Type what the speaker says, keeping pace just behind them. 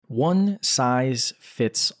One size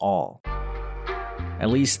fits all. At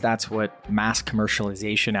least that's what mass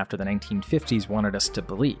commercialization after the 1950s wanted us to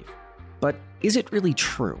believe. But is it really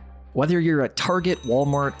true? Whether you're at Target,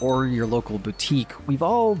 Walmart, or your local boutique, we've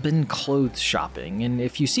all been clothes shopping, and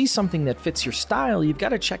if you see something that fits your style, you've got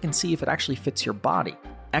to check and see if it actually fits your body.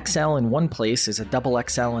 XL in one place is a double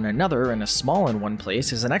XL in another, and a small in one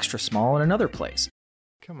place is an extra small in another place.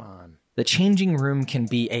 Come on. The changing room can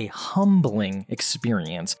be a humbling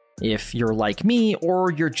experience if you're like me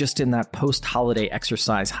or you're just in that post-holiday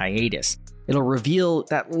exercise hiatus. It'll reveal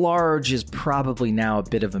that large is probably now a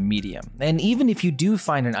bit of a medium. And even if you do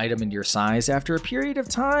find an item in your size, after a period of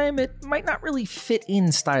time, it might not really fit in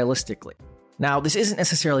stylistically. Now, this isn't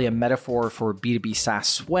necessarily a metaphor for B2B SaaS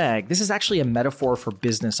swag. This is actually a metaphor for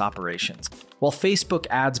business operations. While Facebook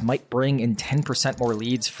ads might bring in 10% more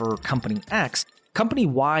leads for company X, Company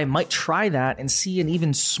Y might try that and see an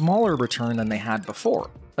even smaller return than they had before.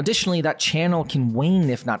 Additionally, that channel can wane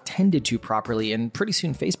if not tended to properly, and pretty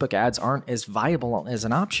soon Facebook ads aren't as viable as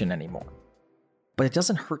an option anymore. But it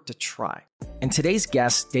doesn't hurt to try. And today's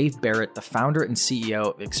guest, Dave Barrett, the founder and CEO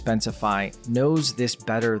of Expensify, knows this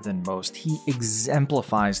better than most. He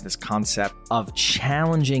exemplifies this concept of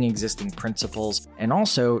challenging existing principles and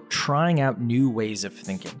also trying out new ways of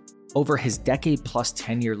thinking. Over his decade-plus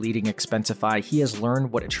tenure leading Expensify, he has learned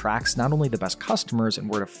what attracts not only the best customers and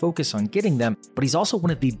where to focus on getting them, but he's also one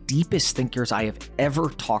of the deepest thinkers I have ever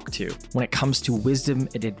talked to when it comes to wisdom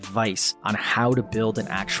and advice on how to build an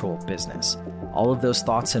actual business. All of those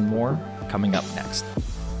thoughts and more coming up next.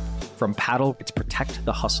 From Paddle, it's Protect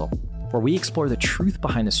the Hustle, where we explore the truth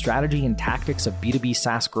behind the strategy and tactics of B2B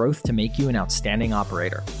SaaS growth to make you an outstanding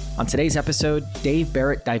operator. On today's episode, Dave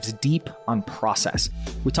Barrett dives deep on process.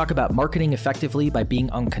 We talk about marketing effectively by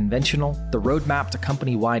being unconventional, the roadmap to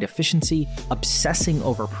company-wide efficiency, obsessing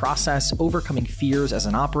over process, overcoming fears as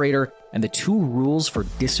an operator, and the 2 rules for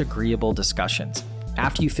disagreeable discussions.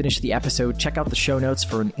 After you finish the episode, check out the show notes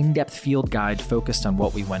for an in-depth field guide focused on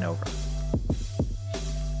what we went over.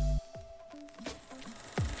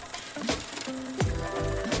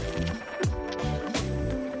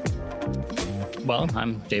 Well,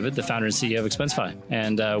 I'm David, the founder and CEO of Expensify,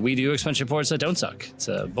 and we do expense reports that don't suck. It's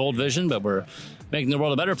a bold vision, but we're making the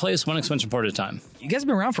world a better place one expense report at a time. You guys have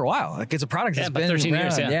been around for a while. Like, it's a product that's been 13 around.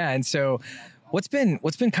 years, yeah. And so what's been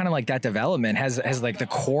kind of like that development? Has like the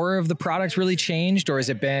core of the product really changed, or has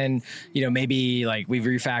it been, maybe like we've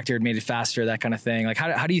refactored, made it faster, that kind of thing? Like,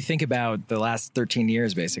 how do you think about the last 13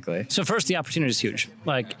 years, basically? So first, the opportunity is huge.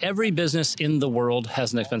 Like, every business in the world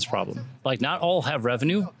has an expense problem. Like, not all have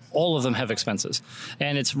revenue, all of them have expenses.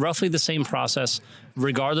 And it's roughly the same process,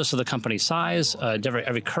 regardless of the company size,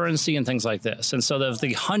 every currency, and things like this. And so there's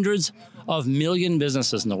the hundreds of million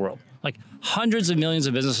businesses in the world, like hundreds of millions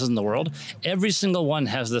of businesses in the world. Every single one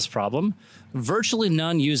has this problem. Virtually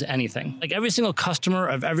none use anything. Like, every single customer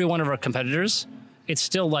of every one of our competitors, it's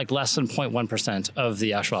still like less than 0.1% of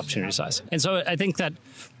the actual opportunity size. And so I think that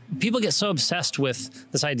people get so obsessed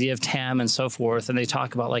with this idea of TAM and so forth, and they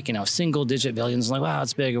talk about single digit billions, and like, wow,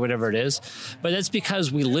 it's big or whatever it is. But that's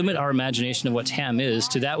because we limit our imagination of what TAM is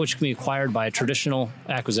to that which can be acquired by a traditional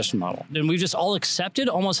acquisition model. And we've just all accepted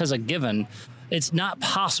almost as a given, it's not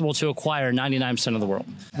possible to acquire 99% of the world.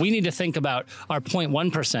 We need to think about our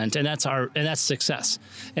 0.1%, and that's success.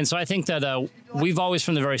 And so I think that we've always,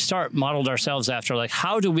 from the very start, modeled ourselves after, like,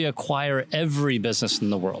 how do we acquire every business in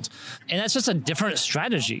the world? And that's just a different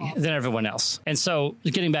strategy than everyone else. And so,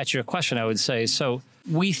 getting back to your question, I would say,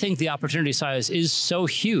 we think the opportunity size is so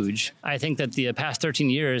huge. I think that the past 13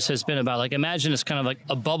 years has been about, like, imagine it's kind of like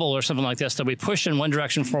a bubble or something like this, that we push in one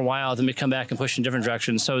direction for a while, then we come back and push in different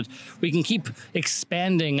directions. So we can keep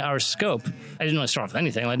expanding our scope. I didn't really start with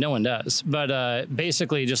anything, like no one does. But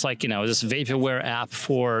basically just like, this vaporware app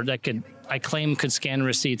I claim could scan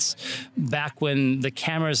receipts back when the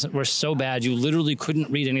cameras were so bad you literally couldn't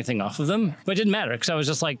read anything off of them. But it didn't matter, because I was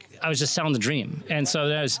just selling the dream. And so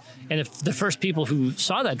if the first people who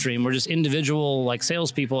saw that dream were just individual like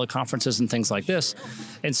salespeople at conferences and things like this.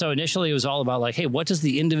 And so initially it was all about like, hey, what does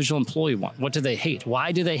the individual employee want? What do they hate?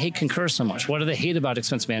 Why do they hate Concur so much? What do they hate about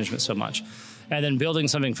expense management so much? And then building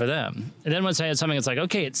something for them. And then once I had something, it's like,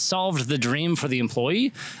 okay, it solved the dream for the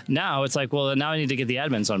employee. Now it's like, well, now I need to get the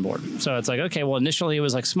admins on board. So it's like, okay, well, initially it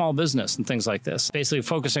was like small business and things like this, basically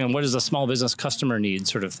focusing on what does a small business customer need,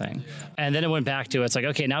 sort of thing. And then it went back to, it's like,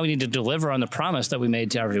 okay, now we need to deliver on the promise that we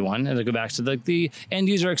made to everyone, and then go back to the end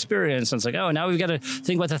user experience. And it's like, oh, now we've got to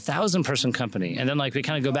think about the 1,000-person company. And then like we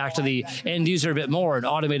kind of go back to the end user a bit more and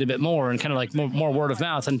automate a bit more and kind of like more word of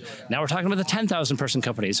mouth. And now we're talking about the 10,000-person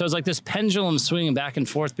company. So it's like this pendulum swinging back and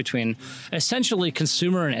forth between essentially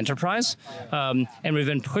consumer and enterprise. And we've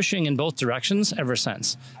been pushing in both directions ever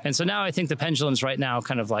since. And so now I think the pendulum's right now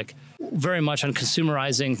kind of like very much on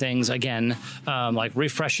consumerizing things again, like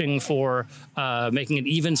refreshing for making it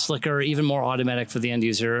even slicker, even more automatic for the end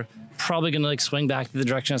user. Probably going to like swing back to the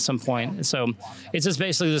direction at some point. So it's just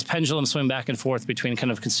basically this pendulum swing back and forth between kind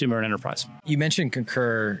of consumer and enterprise. You mentioned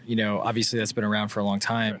Concur, obviously that's been around for a long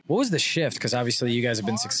time. What was the shift? Because obviously you guys have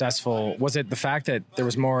been successful. Was it the fact that there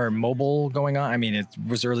was more mobile going on? I mean, it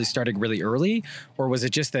was starting really early, or was it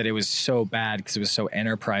just that it was so bad because it was so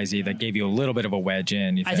enterprisey that gave you a little bit of a wedge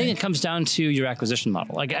in? I think it comes down to your acquisition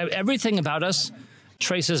model. Like everything about us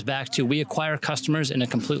traces back to we acquire customers in a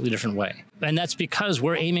completely different way. And that's because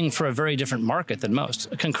we're aiming for a very different market than most.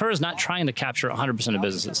 Concur is not trying to capture 100% of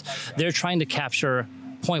businesses. They're trying to capture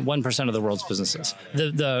 0.1% of the world's businesses.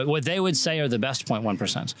 What they would say are the best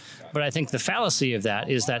 0.1%. But I think the fallacy of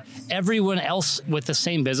that is that everyone else with the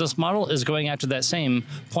same business model is going after that same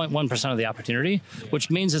 0.1% of the opportunity,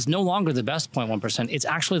 which means it's no longer the best 0.1%. It's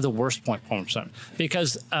actually the worst 0.1%.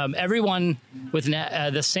 Because everyone with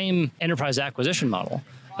the same enterprise acquisition model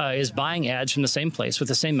is buying ads from the same place with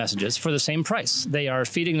the same messages for the same price. They are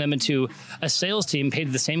feeding them into a sales team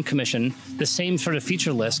paid the same commission, the same sort of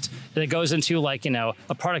feature list that goes into like,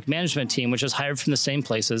 a product management team, which is hired from the same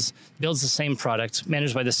places, builds the same product,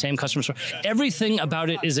 managed by the same customer. Everything about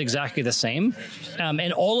it is exactly the same.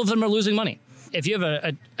 And all of them are losing money. If you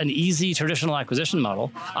have an easy traditional acquisition model,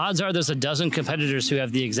 odds are there's a dozen competitors who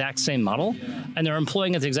have the exact same model, and they're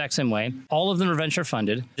employing it the exact same way. All of them are venture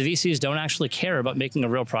funded. The VCs don't actually care about making a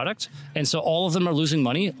real product, and so all of them are losing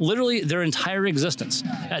money, literally their entire existence.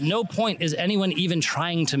 At no point is anyone even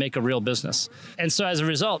trying to make a real business. And so as a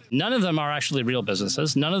result, none of them are actually real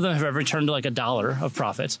businesses. None of them have ever turned like $1 of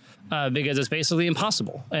profit because it's basically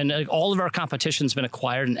impossible. And all of our competition's been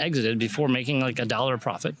acquired and exited before making like $1 of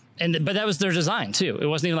profit. But that was their design too. It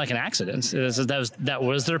wasn't even like an accident. That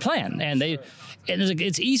was their plan. And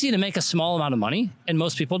it's easy to make a small amount of money, and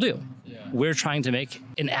most people do. Yeah. We're trying to make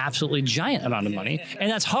an absolutely giant amount of money,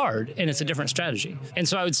 and that's hard, and it's a different strategy. And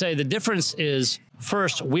so I would say the difference is,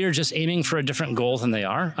 first, we're just aiming for a different goal than they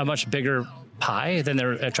are, a much bigger pie than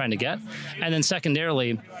they're trying to get. And then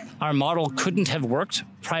secondarily, our model couldn't have worked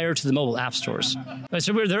prior to the mobile app stores.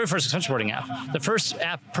 So we were the very first expense reporting app, the first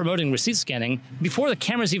app promoting receipt scanning before the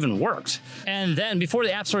cameras even worked. And then before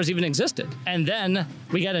the app stores even existed. And then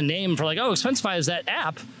we got a name for like, Expensify is that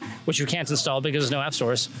app, which you can't install because there's no app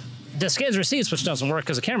stores, that scans receipts, which doesn't work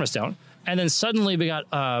because the cameras don't. And then suddenly we got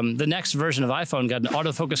the next version of iPhone got an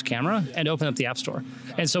autofocus camera and opened up the App Store.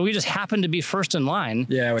 And so we just happened to be first in line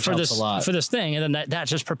for this thing. And then that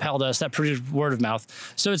just propelled us, that produced word of mouth.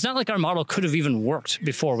 So it's not like our model could have even worked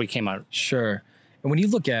before we came out. Sure. And when you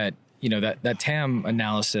look at, that TAM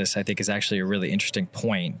analysis, I think is actually a really interesting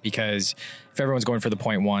point, because if everyone's going for the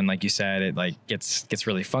 0.1, like you said, it like gets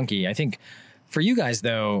really funky. I think for you guys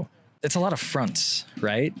though, it's a lot of fronts,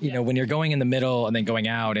 right? When you're going in the middle and then going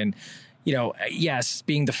out, and yes,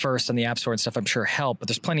 being the first on the App Store and stuff, I'm sure helped, but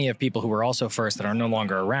there's plenty of people who were also first that are no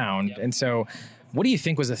longer around. And so what do you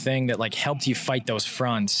think was the thing that like helped you fight those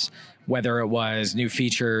fronts, whether it was new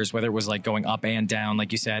features, whether it was like going up and down,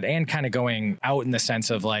 like you said, and kind of going out in the sense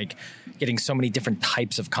of like getting so many different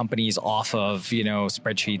types of companies off of,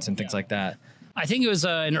 spreadsheets and things like that? I think it was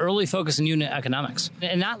an early focus in unit economics,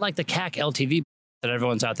 and not like the CAC LTV that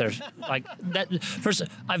everyone's out there like that. First,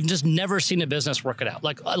 I've just never seen a business work it out,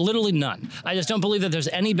 like literally none. I just don't believe that there's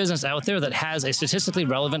any business out there that has a statistically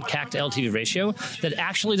relevant CAC to LTV ratio that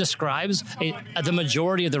actually describes the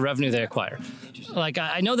majority of the revenue they acquire. Like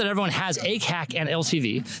I know that everyone has a CAC and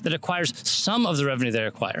LTV that acquires some of the revenue they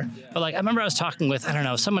acquire. But like I remember I was talking with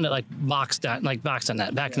someone at like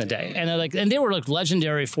Box.net back in the day, and they were like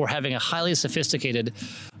legendary for having a highly sophisticated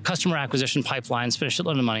customer acquisition pipeline, spend a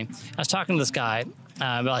shitload of money. I was talking to this guy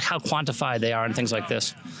about like how quantified they are and things like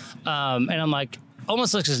this, and I'm like,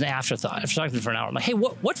 almost like as an afterthought. After talking to him for an hour, I'm like, hey,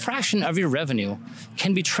 what fraction of your revenue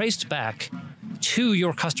can be traced back to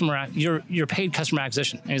your your paid customer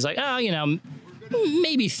acquisition? And he's like,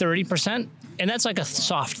 maybe 30%. And that's like a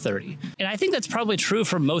soft 30. And I think that's probably true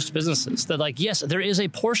for most businesses, that like, yes, there is a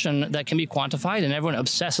portion that can be quantified and everyone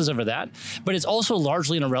obsesses over that, but it's also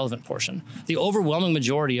largely an irrelevant portion. The overwhelming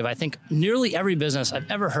majority of, I think, nearly every business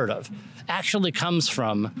I've ever heard of actually comes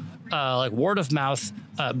from like word of mouth,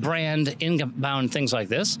 brand, inbound, things like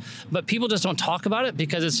this. But people just don't talk about it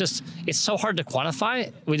because it's so hard to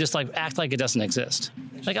quantify. We just like act like it doesn't exist.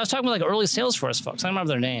 Like I was talking with like early Salesforce folks. I don't remember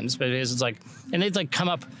their names, but it's like, and they'd like come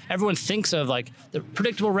up, everyone thinks of like the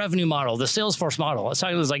predictable revenue model, the Salesforce model. I was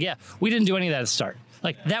talking to them, like, yeah, we didn't do any of that at the start.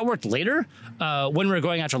 Like that worked later when we were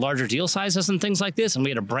going after larger deal sizes and things like this, and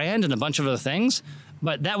we had a brand and a bunch of other things.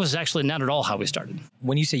 But that was actually not at all how we started.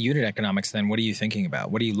 When you say unit economics, then what are you thinking about?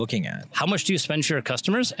 What are you looking at? How much do you spend for your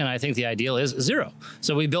customers? And I think the ideal is zero.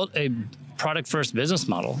 So we built a product-first business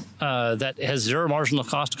model that has zero marginal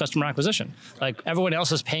cost customer acquisition. Like everyone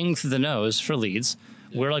else is paying through the nose for leads.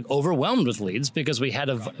 We're like overwhelmed with leads because we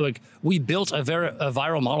built a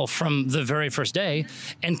viral model from the very first day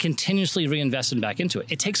and continuously reinvested back into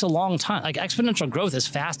it. It takes a long time. Like exponential growth is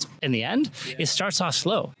fast in the end. It starts off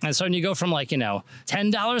slow. And so when you go from like,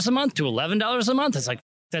 $10 a month to $11 a month, it's like,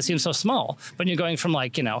 that seems so small. But you're going from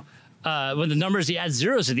like, when the numbers, you add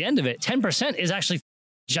zeros at the end of it, 10% is actually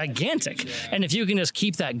gigantic. And if you can just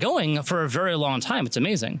keep that going for a very long time, it's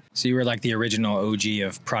amazing. So you were like the original OG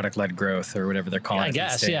of product-led growth or whatever they're calling it. I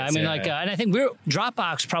guess, yeah. I mean, and I think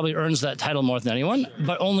Dropbox probably earns that title more than anyone,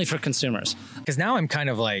 but only for consumers. Because now I'm kind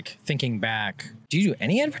of like thinking back, do you do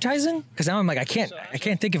any advertising? Because now I'm like, I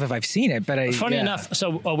can't think of if I've seen it, but Funny enough,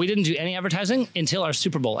 so we didn't do any advertising until our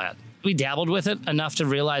Super Bowl ad. We dabbled with it enough to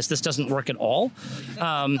realize this doesn't work at all,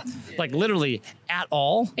 like literally at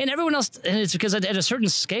all. And everyone else, and it's because at a certain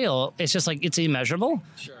scale, it's just like, it's immeasurable.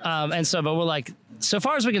 Sure. But we're like, so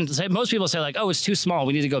far as we can say, most people say like, oh, it's too small.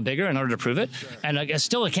 We need to go bigger in order to prove it. Sure. And I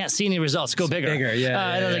still can't see any results. Go bigger.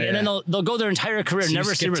 And then they'll go their entire career and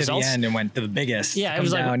never see results. To the end and went to the biggest. Yeah, it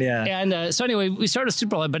was down, like, And so anyway, we started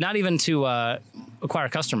Super Bowl, but not even to acquire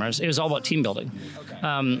customers. It was all about team building.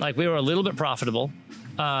 Okay. Like we were a little bit profitable.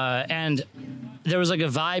 And there was like a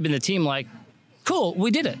vibe in the team like, cool,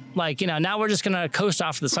 we did it. Like, now we're just going to coast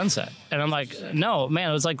off to the sunset. And I'm like, no,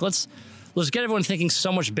 man, it was like, let's get everyone thinking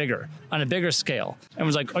so much bigger on a bigger scale. And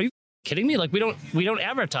was like, are you kidding me? Like, we don't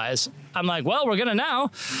advertise. I'm like, well, we're going to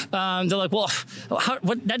now. They're like, well,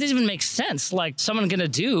 that doesn't even make sense. Like someone going to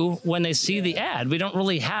do when they see the ad. We don't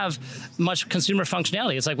really have much consumer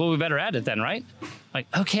functionality. It's like, well, we better add it then, right? Like,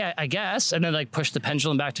 okay, I guess. And then like push the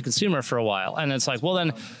pendulum back to consumer for a while. And it's like, well,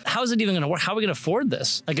 then how is it even going to work? How are we going to afford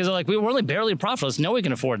this? Like, is it like, we're only barely profitable. No, we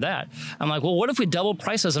can afford that. I'm like, well, what if we double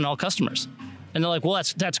prices on all customers? And they're like, well,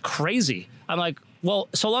 that's crazy. I'm like, well,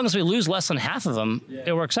 so long as we lose less than half of them,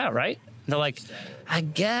 it works out, right? And they're like, I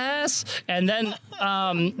guess. And then,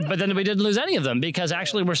 but then we didn't lose any of them because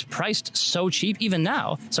actually we're priced so cheap even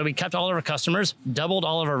now. So we kept all of our customers, doubled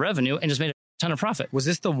all of our revenue, and just made a ton of profit. Was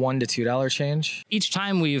this the $1 to $2 change? Each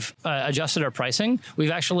time we've adjusted our pricing,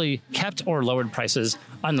 we've actually kept or lowered prices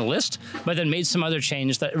on the list, but then made some other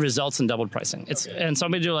change that results in doubled pricing. And so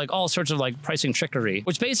we do like all sorts of like pricing trickery,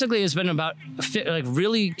 which basically has been about like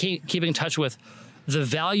really keeping in touch with the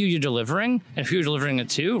value you're delivering and who you're delivering it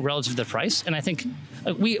to relative to the price. And I think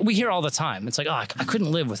we hear all the time. It's like, oh, I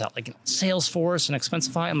couldn't live without like Salesforce and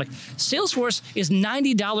Expensify. I'm like, Salesforce is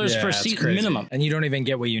 $90 per seat minimum. And you don't even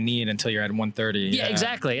get what you need until you're at 130. Yeah,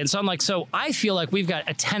 exactly. And so I'm like, so I feel like we've got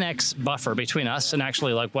a 10x buffer between us and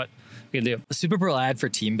actually like what we can do. A Super Bowl ad for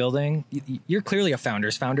team building. You're clearly a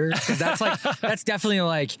founder's founder. Because that's definitely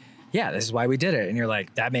like, yeah, this is why we did it. And you're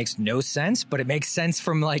like, that makes no sense, but it makes sense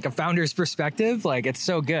from like a founder's perspective. Like, it's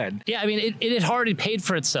so good. Yeah, I mean, it had already paid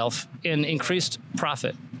for itself in increased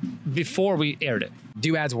profit before we aired it.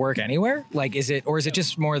 Do ads work anywhere? Like, is it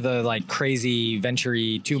just more the like crazy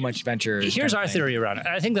venture-y, too much venture? Here's our theory around it.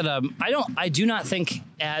 I think that I do not think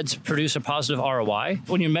ads produce a positive ROI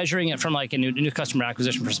when you're measuring it from like a new customer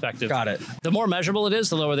acquisition perspective. Got it. The more measurable it is,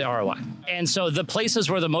 the lower the ROI. And so the places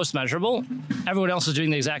where the most measurable, everyone else is doing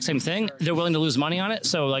the exact same thing. They're willing to lose money on it.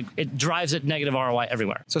 So like it drives it negative ROI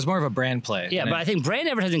everywhere. So it's more of a brand play. Yeah, but I think brand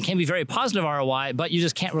advertising can be very positive ROI, but you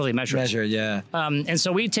just can't really measure it. Yeah. And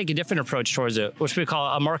so we take a different approach towards it, which we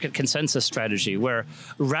call a market consensus strategy, where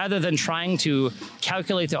rather than trying to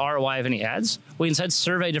calculate the ROI of any ads, we instead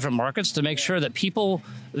survey different markets to make sure that people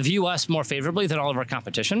view us more favorably than all of our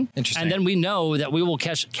competition. Interesting. And then we know that we will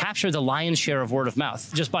capture the lion's share of word of mouth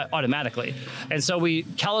just by automatically. And so we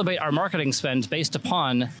calibrate our marketing spend based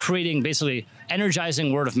upon creating basically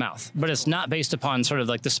energizing word of mouth, but it's not based upon sort of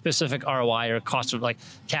like the specific ROI or cost of like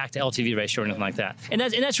CAC to LTV ratio or anything like that. And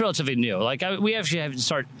that's relatively new. Like we actually have to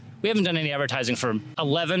start. We haven't done any advertising for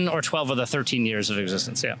 11 or 12 of the 13 years of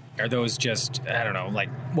existence, yeah. Are those just, I don't know, like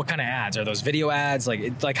what kind of ads? Are those video ads?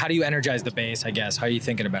 Like how do you energize the base, I guess? How are you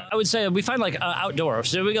thinking about it? I would say we find like outdoor.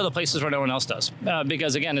 So we go to places where no one else does.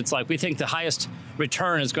 Because again, it's like we think the highest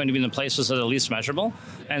return is going to be in the places that are the least measurable.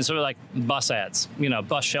 And so we're like bus ads,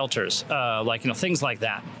 bus shelters, things like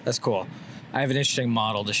that. That's cool. I have an interesting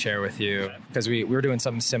model to share with you because we were doing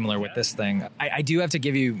something similar with this thing. I do have to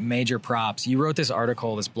give you major props. You wrote this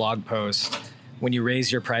article, this blog post, when you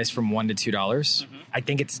raised your price from $1 to $2. Mm-hmm. I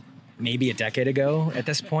think it's maybe a decade ago at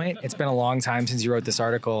this point. It's been a long time since you wrote this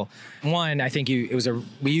article. One, I think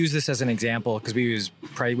we use this as an example because we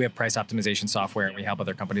have price optimization software and we help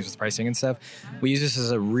other companies with pricing and stuff. We use this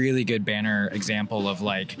as a really good banner example of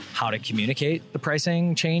like how to communicate the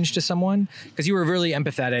pricing change to someone, because you were really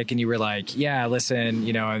empathetic and you were like, yeah, listen,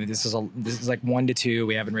 this is like 1 to 2.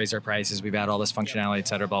 We haven't raised our prices. We've had all this functionality, et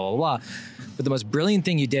cetera, blah, blah, blah. But the most brilliant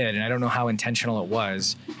thing you did, and I don't know how intentional it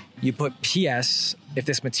was, you put PS, if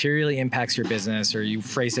this materially impacts your business, or you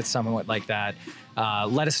phrased it somewhat like that,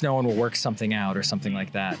 let us know and we'll work something out or something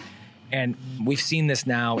like that. And we've seen this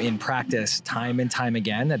now in practice time and time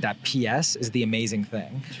again, that PS is the amazing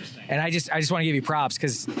thing. And I just want to give you props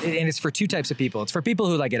and it's for 2 types of people. It's for people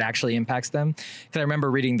who like it actually impacts them. Because I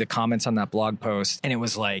remember reading the comments on that blog post and it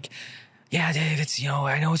was like, yeah, Dave, it's,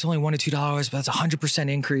 I know it's only $1 to $2, but that's 100%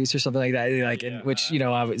 increase or something like that. Which,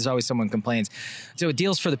 there's always someone complains. So it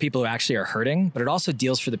deals for the people who actually are hurting, but it also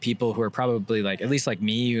deals for the people who are probably like, at least like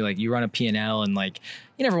me, you run a P&L and like,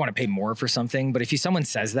 you never want to pay more for something. But if someone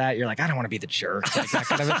says that, you're like, I don't want to be the jerk, like that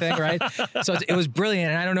kind of a thing, right? So it was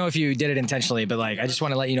brilliant. And I don't know if you did it intentionally, but like, I just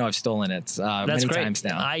want to let you know I've stolen it many times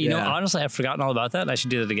now. Honestly, I've forgotten all about that. I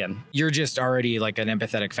should do that again. You're just already like an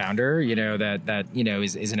empathetic founder, that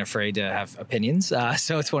isn't afraid to have opinions.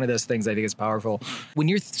 So it's one of those things I think is powerful. When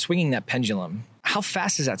you're swinging that pendulum, how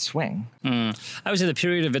fast does that swing? I would say the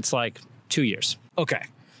period of it's like 2 years. Okay.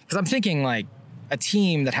 Because I'm thinking like a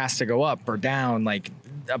team that has to go up or down, like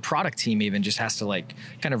a product team even just has to like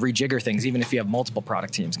kind of rejigger things, even if you have multiple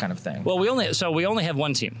product teams kind of thing. Well, we only have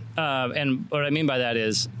one team. And what I mean by that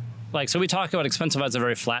is, so we talk about Expensify as a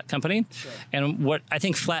very flat company. Sure. And what I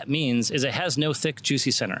think flat means is it has no thick,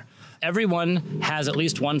 juicy center. Everyone has at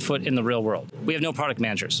least 1 foot in the real world. We have no product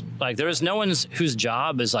managers. There is no one whose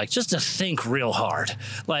job is just to think real hard.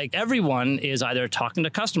 Everyone is either talking to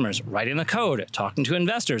customers, writing the code, talking to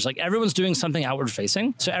investors. Everyone's doing something outward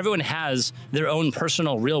facing. So everyone has their own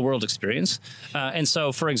personal real world experience. And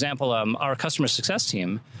so, for example, our customer success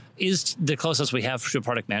team is the closest we have to a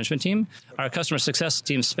product management team. Our customer success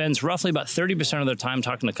team spends roughly about 30% of their time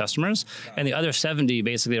talking to customers, and the other 70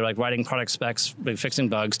 basically are writing product specs, fixing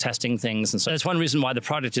bugs, testing things. And so that's one reason why the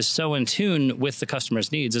product is so in tune with the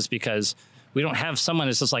customer's needs, is because we don't have someone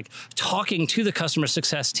that's just talking to the customer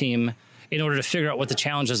success team in order to figure out what the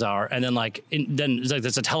challenges are. And then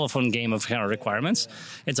there's a telephone game of kind of requirements.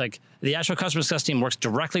 It's the actual customer success team works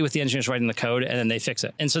directly with the engineers writing the code, and then they fix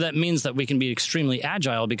it. And so that means that we can be extremely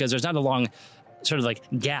agile because there's not a long sort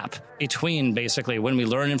of gap between basically when we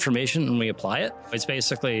learn information and we apply it. It's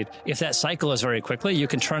basically, if that cycle is very quickly, you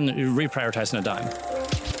can reprioritize in a dime.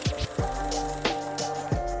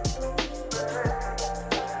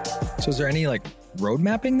 So is there any road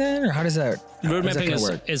mapping then, or how does that road mapping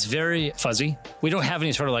work? Is very fuzzy. We don't have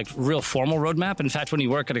any sort of real formal roadmap. In fact, when you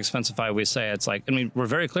work at Expensify, we say it's we're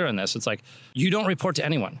very clear on this. It's you don't report to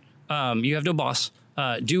anyone. You have no boss.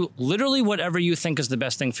 Do literally whatever you think is the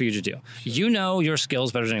best thing for you to do. You know your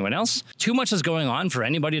skills better than anyone else. Too much is going on for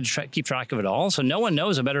anybody to keep track of it all. So no one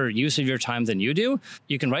knows a better use of your time than you do.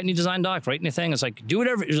 You can write any design doc, write anything. It's do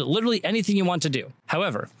whatever, literally anything you want to do.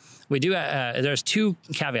 However, we do. There's 2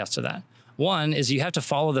 caveats to that. One is you have to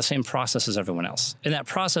follow the same process as everyone else. And that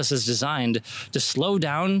process is designed to slow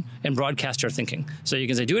down and broadcast your thinking. So you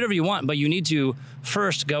can say, do whatever you want, but you need to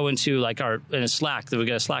first go into in a Slack, we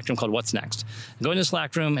got a Slack room called What's Next. Go into the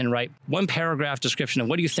Slack room and write 1 paragraph description of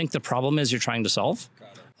what do you think the problem is you're trying to solve?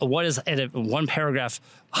 What is a 1 paragraph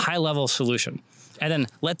high level solution? And then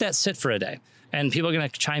let that sit for a day. And people are going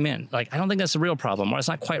to chime in. I don't think that's a real problem, or it's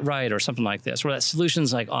not quite right, or something like this, or that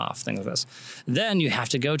solution's off, things like this. Then you have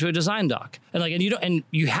to go to a design doc. And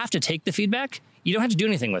you have to take the feedback. You don't have to do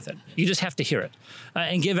anything with it. You just have to hear it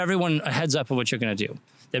and give everyone a heads up of what you're going to do.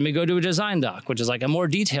 Then we go to a design doc, which is a more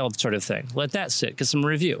detailed sort of thing. Let that sit, get some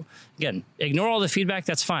review. Again, ignore all the feedback,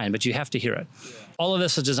 that's fine, but you have to hear it. Yeah. All of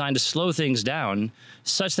this is designed to slow things down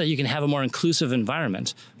such that you can have a more inclusive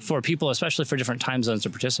environment for people, especially for different time zones, to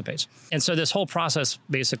participate. And so this whole process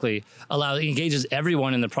basically engages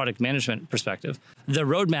everyone in the product management perspective. The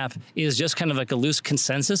roadmap is just kind of a loose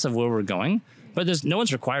consensus of where we're going, but no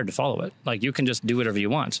one's required to follow it. You can just do whatever you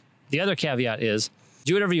want. The other caveat is,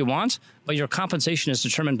 do whatever you want, but your compensation is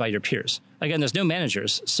determined by your peers. Again, there's no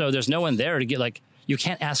managers, so there's no one there to get you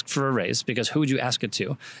can't ask for a raise because who would you ask it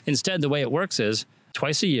to? Instead, the way it works is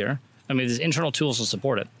twice a year, there's internal tools to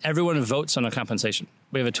support it. Everyone votes on a compensation.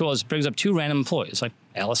 We have a tool that brings up 2 random employees,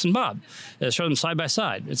 Alice and Bob. Show them side by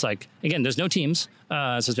side. It's again, there's no teams.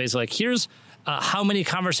 So it's basically here's how many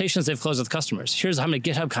conversations they've closed with customers. Here's how many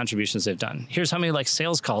GitHub contributions they've done. Here's how many like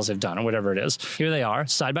sales calls they've done or whatever it is. Here they are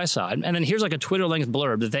side by side. And then here's like a Twitter length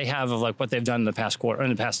blurb that they have of like what they've done in the past quarter, or in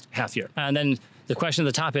the past half year. And then the question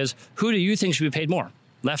at the top is, who do you think should be paid more?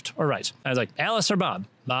 Left or right? I was like, Alice or Bob?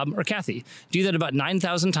 Bob or Kathy? Do that about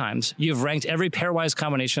 9,000 times. You've ranked every pairwise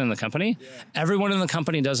combination in the company. Yeah. Everyone in the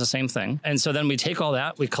company does the same thing. And so then we take all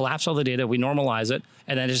that, we collapse all the data, we normalize it,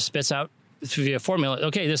 and then it just spits out via formula.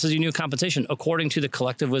 Okay, this is your new compensation according to the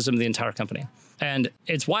collective wisdom of the entire company. And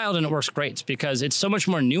it's wild and it works great because it's so much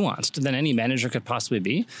more nuanced than any manager could possibly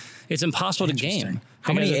be. It's impossible to game.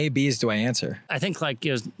 How many ABs do I answer? I think like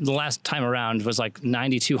the last time around was like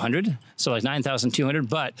 9,200. So like 9,200,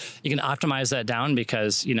 but you can optimize that down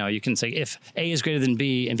because, you can say if A is greater than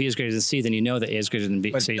B and B is greater than C, then you know that A is greater than B.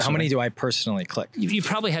 But so how many do I personally click? You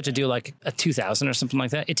probably have to do like a 2,000 or something like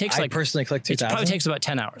that. It takes I personally click 2,000? It probably takes about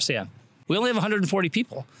 10 hours, yeah. We only have 140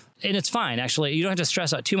 people. And it's fine, actually. You don't have to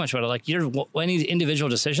stress out too much about it. Like any individual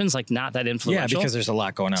decisions, like not that influential. Yeah, because there's a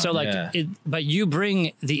lot going on. So but you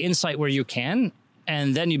bring the insight where you can,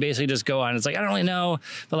 and then you basically just go on. It's like, I don't really know,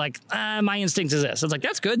 but like, my instinct is this. It's like,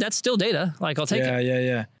 that's good. That's still data. Like, I'll take it.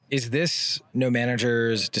 Yeah. Is this no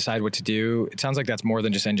managers decide what to do? It sounds like that's more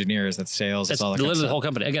than just engineers. That's sales. That's all that literally the whole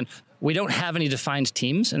company. Again, we don't have any defined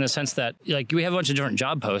teams in the sense that like we have a bunch of different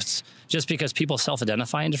job posts just because people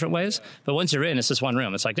self-identify in different ways. But once you're in, it's just one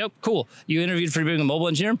room. It's like, oh, cool. You interviewed for being a mobile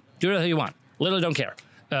engineer. Do whatever you want. Literally don't care.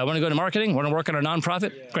 Want to go to marketing? Want to work on a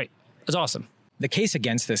nonprofit? Yeah. Great. That's awesome. The case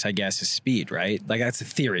against this, I guess, is speed, right? Like that's a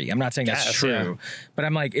theory. I'm not saying that's true, yeah. But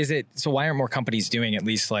I'm like, so why aren't more companies doing at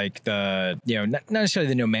least like the, not necessarily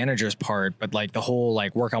the no managers part, but like the whole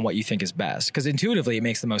like work on what you think is best? Because intuitively it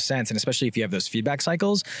makes the most sense. And especially if you have those feedback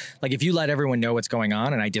cycles, like if you let everyone know what's going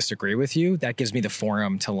on and I disagree with you, that gives me the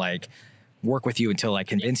forum to like work with you until I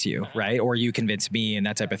convince you, right? Or you convince me and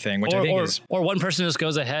that type of thing, which I think is... Or one person just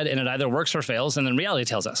goes ahead and it either works or fails and then reality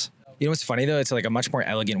tells us. You know what's funny though? It's like a much more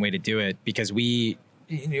elegant way to do it because we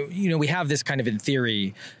have this kind of in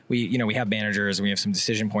theory, we have managers and we have some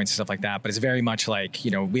decision points and stuff like that, but it's very much like,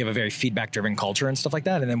 we have a very feedback driven culture and stuff like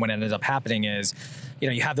that. And then what ends up happening is,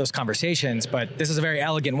 you have those conversations, but this is a very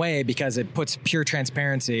elegant way because it puts pure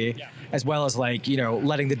transparency as well as like,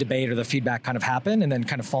 letting the debate or the feedback kind of happen and then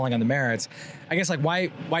kind of falling on the merits. I guess like, why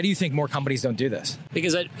do you think more companies don't do this?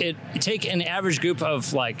 Because it take an average group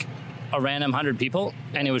of like, a random 100 people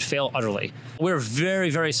and it would fail utterly. We're very,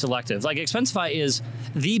 very selective. Like Expensify is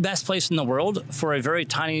the best place in the world for a very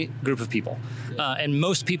tiny group of people. And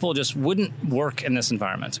most people just wouldn't work in this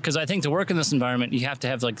environment. Because I think to work in this environment, you have to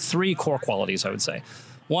have like 3 core qualities, I would say.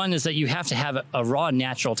 One is that you have to have a raw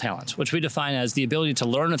natural talent, which we define as the ability to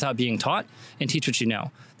learn without being taught and teach what you know.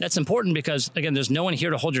 That's important because, again, there's no one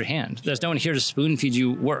here to hold your hand. There's no one here to spoon feed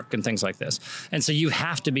you work and things like this. And so you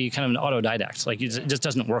have to be kind of an autodidact. Like it just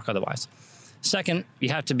doesn't work otherwise. Second, you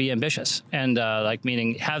have to be ambitious and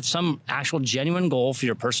meaning have some actual genuine goal for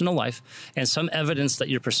your personal life and some evidence that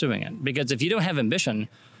you're pursuing it. Because if you don't have ambition,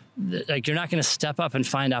 like you're not going to step up and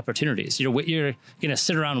find opportunities. You're going to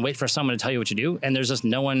sit around and wait for someone to tell you what you do, and there's just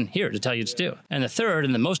no one here to tell you what to do. And the third,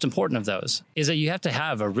 and the most important of those, is that you have to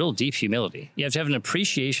have a real deep humility. You have to have an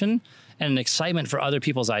appreciation and an excitement for other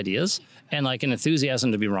people's ideas and like an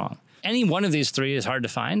enthusiasm to be wrong. Any one of these 3 is hard to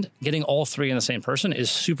find. Getting all 3 in the same person is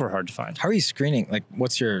super hard to find. How are you screening? Like,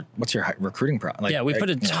 what's your recruiting process? Like, we put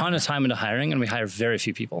a ton of time into hiring, and we hire very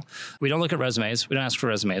few people. We don't look at resumes. We don't ask for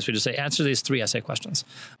resumes. We just say, answer these 3 essay questions.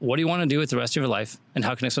 What do you want to do with the rest of your life, and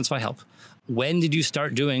how can Expensify help? When did you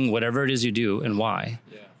start doing whatever it is you do, and why?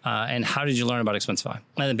 And how did you learn about Expensify?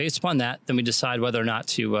 And then based upon that, then we decide whether or not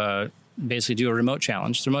to basically do a remote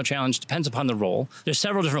challenge. The remote challenge depends upon the role. There's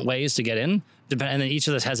several different ways to get in, and then each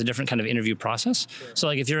of us has a different kind of interview process. Sure. So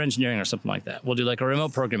like if you're engineering or something like that, we'll do like a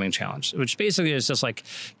remote programming challenge, which basically is just like,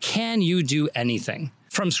 can you do anything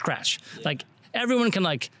from scratch? Yeah. Like everyone can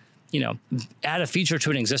add a feature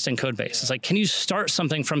to an existing code base. It's like, can you start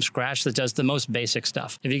something from scratch that does the most basic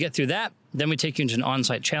stuff? If you get through that, then we take you into an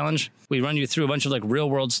on-site challenge. We run you through a bunch of like real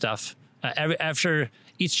world stuff. After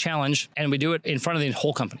each challenge, and we do it in front of the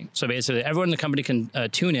whole company. So basically, everyone in the company can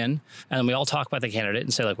tune in, and then we all talk about the candidate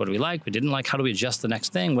and say, like, what do we like, we didn't like, how do we adjust the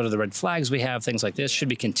next thing, what are the red flags we have, things like this,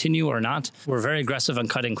 should we continue or not? We're very aggressive on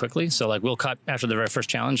cutting quickly, so like we'll cut after the very first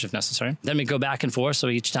challenge if necessary. Then we go back and forth, so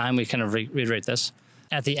each time we kind of reiterate this.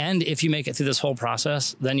 At the end, if you make it through this whole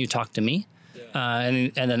process, then you talk to me.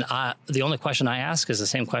 And then the only question I ask is the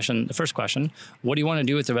same question, the first question, what do you want to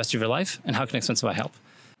do with the rest of your life, and how can Expensify help?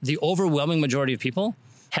 The overwhelming majority of people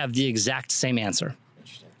have the exact same answer.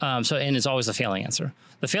 And it's always a failing answer.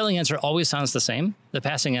 The failing answer always sounds the same. The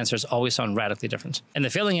passing answers always sound radically different. And the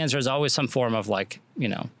failing answer is always some form of like,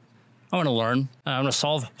 I want to learn. I want to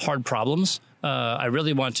solve hard problems. I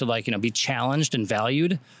really want to be challenged and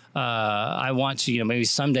valued. I want to, maybe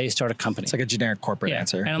someday start a company. It's like a generic corporate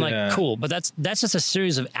answer. And I'm like, cool, but that's just a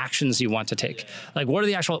series of actions you want to take. Like,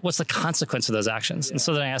 what's the consequence of those actions? And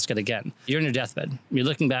so then I ask it again. You're on your deathbed. You're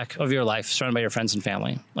looking back over your life, surrounded by your friends and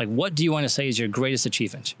family. Like, what do you want to say is your greatest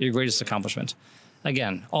achievement, your greatest accomplishment?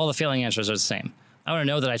 Again, all the failing answers are the same. I want to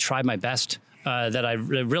know that I tried my best, that I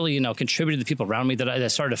really, contributed to the people around me, that I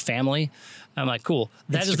started a family. I'm like, cool.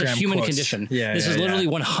 That is the human condition. This is literally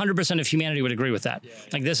 100% of humanity would agree with that.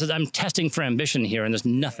 Like, I'm testing for ambition here, and there's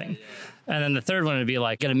nothing. And then the third one would be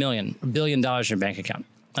like, get $1 billion in your bank account.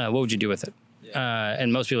 What would you do with it?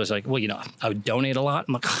 And most people are like, well, I would donate a lot.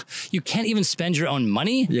 I'm like, you can't even spend your own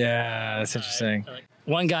money? Yeah, that's interesting.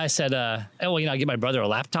 One guy said, I give my brother a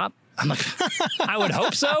laptop. I'm like, I would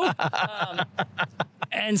hope so.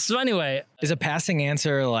 And so anyway, is a passing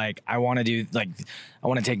answer like, I want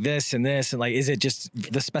to take this and this, and like, is it just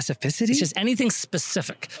the specificity? It's just anything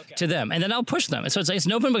specific to them, and then I'll push them. And so it's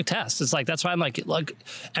an open book test. It's like, that's why I'm like, look,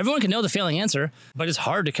 everyone can know the failing answer, but it's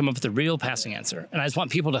hard to come up with a real passing answer. And I just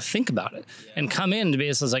want people to think about it and come in to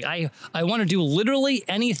be like, I want to do literally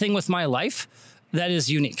anything with my life that is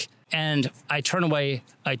unique. And I turn away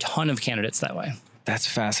a ton of candidates that way. That's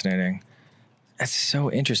fascinating. That's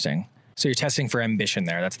so interesting. So you're testing for ambition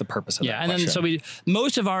there. That's the purpose of that question. And then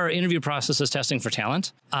most of our interview process is testing for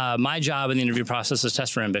talent. My job in the interview process is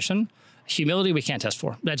test for ambition. Humility, we can't test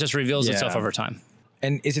for. That just reveals itself over time.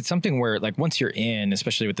 And is it something where, like, once you're in,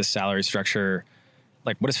 especially with the salary structure,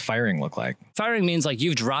 like, what does firing look like? Firing means like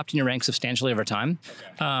you've dropped in your rank substantially over time.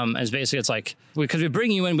 As basically, it's like, because we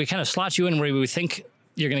bring you in, we kind of slot you in where we think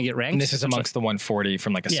you're going to get ranked. And this is amongst the 140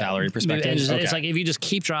 from like a salary perspective. It's like if you just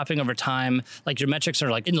keep dropping over time, like your metrics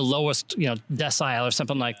are like in the lowest, decile or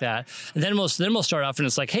something like that. And then we'll start off and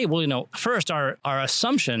it's like, hey, well, first our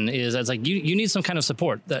assumption is it's like you need some kind of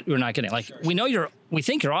support that we're not getting. Like, we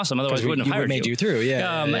think you're awesome, otherwise we wouldn't have hired you. Made you through,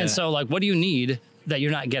 And so like, what do you need that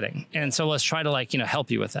you're not getting? And so let's try to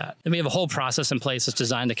help you with that. And we have a whole process in place that's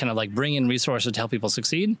designed to kind of like bring in resources to help people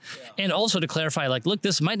succeed. And also to clarify, like, look,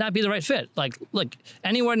 this might not be the right fit. Like, look,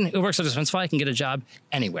 anyone who works at Expensify can get a job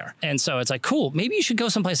anywhere. And so it's like, cool, maybe you should go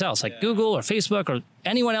someplace else, like Google or Facebook or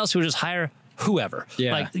anyone else who would just hire whoever.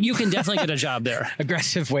 Like, you can definitely get a job there.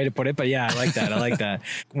 Aggressive way to put it, but yeah, I like that. I like that.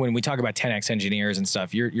 When we talk about 10X engineers and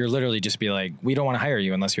stuff, you're literally just be like, we don't want to hire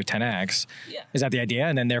you unless you're 10X. Is that the idea?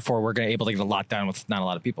 And then therefore we're able to get a lot done with not a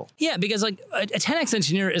lot of people. Yeah, because like a 10X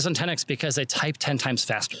engineer isn't 10X because they type 10 times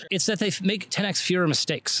faster. It's that they make 10X fewer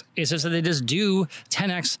mistakes. It's just that they just do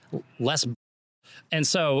 10X less. And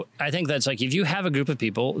so I think that's like, if you have a group of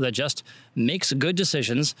people that just makes good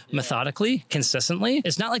decisions methodically, consistently,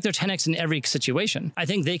 it's not like they're 10X in every situation. I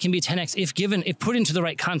think they can be 10X if put into the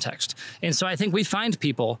right context. And so I think we find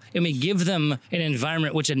people and we give them an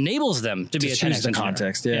environment which enables them to be a 10X engineer.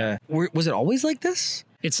 Context, yeah. Was it always like this?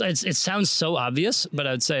 It sounds so obvious, but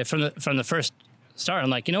I would say from the first start, I'm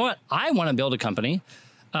like, you know what? I want to build a company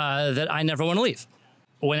that I never want to leave.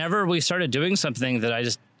 Whenever we started doing something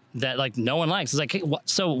that like no one likes. It's like, hey,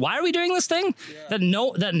 so why are we doing this thing that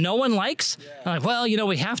no one likes? I'm like, well,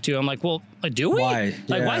 we have to. I'm like, well, do we? Why?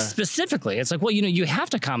 Like, why specifically? It's like, well, you have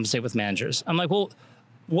to compensate with managers. I'm like, well,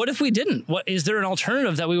 what if we didn't? What is there an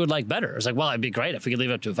alternative that we would like better? It's like, well, it'd be great if we could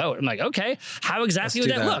leave it up to a vote. I'm like, okay, how exactly would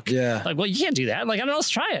that look? Yeah. Like, well, you can't do that. Like, I don't know, let's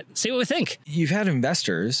try it. See what we think. You've had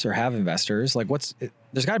investors or have investors. Like,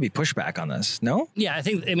 there's got to be pushback on this, no? Yeah,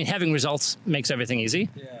 having results makes everything easy.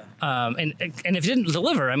 Yeah. And if you didn't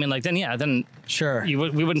deliver, then sure, we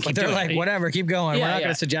wouldn't keep doing it. They're like, whatever, keep going. We're not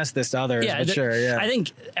going to suggest this to others, but sure, yeah. I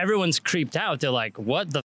think everyone's creeped out. They're like,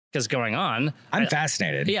 what the is going on? I'm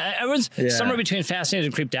fascinated. Yeah, everyone's somewhere between fascinated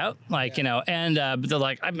and creeped out. Like, and they're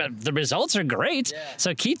like, the results are great,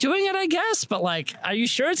 so keep doing it, I guess. But like, are you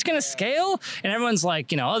sure it's going to scale? And everyone's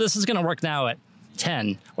like, oh, this is going to work now at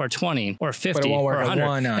 10 or 20 or 50 but it won't work or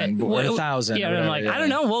 100 or 1,000. Yeah, and I'm like, I don't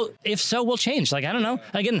know. Well, if so, we'll change. Like, I don't know.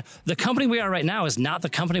 Again, the company we are right now is not the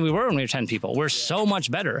company we were when we were 10 people. We're so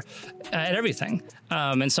much better at everything.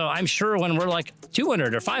 And so I'm sure when we're like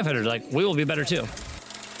 200 or 500, like, we will be better too.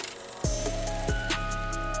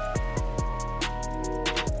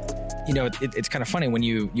 It's kind of funny when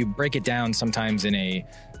you break it down sometimes in a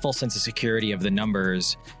full sense of security of the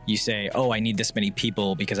numbers. You say, oh, I need this many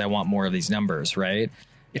people because I want more of these numbers, right?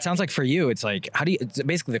 It sounds like for you, it's like,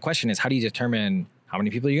 basically the question is, how do you determine how many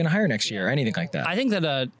people you're going to hire next year or anything like that? I think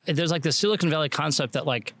that there's like the Silicon Valley concept that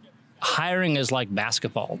like hiring is like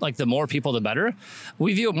basketball. Like the more people, the better.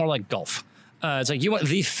 We view it more like golf. It's like you want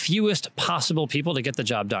the fewest possible people to get the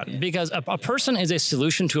job done because a person is a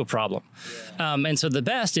solution to a problem. And so the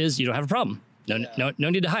best is you don't have a problem. No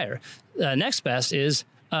need to hire. Next best is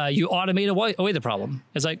you automate away the problem.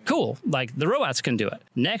 It's like, cool, like the robots can do it.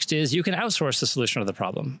 Next is you can outsource the solution of the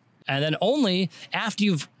problem. And then only after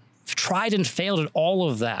you've tried and failed at all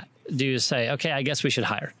of that do you say, okay, I guess we should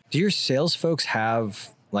hire. Do your sales folks have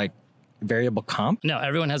like variable comp? No,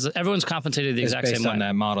 everyone's compensated the exact same way. Based on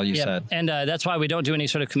that model you said. And that's why we don't do any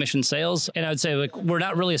sort of commission sales. And I would say, like, we're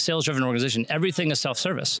not really a sales-driven organization. Everything is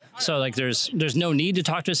self-service. So like there's no need to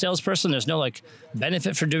talk to a salesperson. There's no like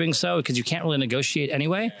benefit for doing so because you can't really negotiate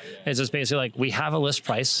anyway. It's just basically like we have a list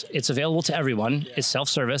price. It's available to everyone. It's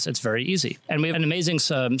self-service. It's very easy. And we have an amazing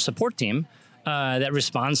support team that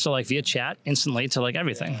responds to like via chat instantly to like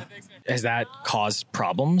everything. Has that caused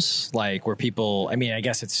problems? Like where people, I mean, I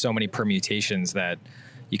guess it's so many permutations that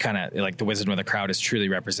you kind of like the wisdom of the crowd is truly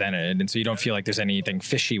represented. And so you don't feel like there's anything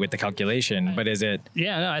fishy with the calculation, but is it?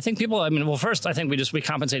 Yeah, no, I think people, I mean, well, first, I think we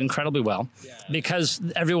compensate incredibly well because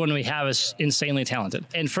everyone we have is insanely talented.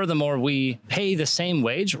 And furthermore, we pay the same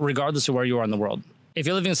wage regardless of where you are in the world. If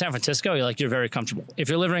you're living in San Francisco, you're very comfortable. If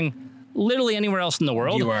you're living literally anywhere else in the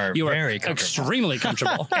world, you are very comfortable. Extremely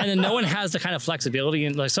comfortable. And then no one has the kind of flexibility.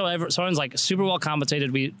 And like, so everyone's like super well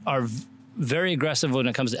compensated. We are very aggressive when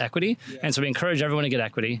it comes to equity. And so we encourage everyone to get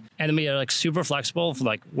equity. And then we are like super flexible for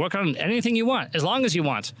like work on anything you want, as long as you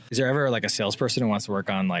want. Is there ever like a salesperson who wants to work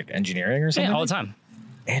on like engineering or something? Yeah, all the time.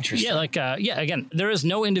 Interesting. Yeah, like, again, there is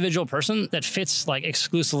no individual person that fits like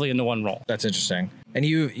exclusively into one role. That's interesting. And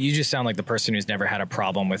you just sound like the person who's never had a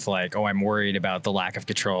problem with like, oh, I'm worried about the lack of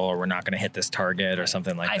control or we're not going to hit this target or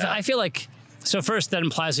something like that. I feel like, so first that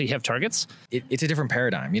implies that you have targets. It's a different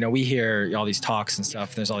paradigm. You know, we hear all these talks and stuff,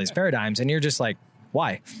 and there's all these paradigms and you're just like,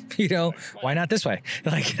 why? You know, why not this way?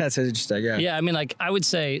 Like, that's interesting. Yeah. Yeah. I mean, like, I would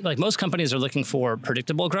say, like, most companies are looking for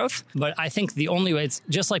predictable growth, but I think the only way, it's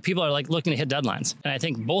just like people are like looking to hit deadlines. And I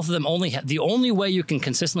think both of them the only way you can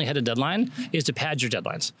consistently hit a deadline is to pad your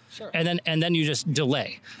deadlines. Sure. And then you just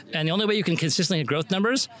delay. And the only way you can consistently hit growth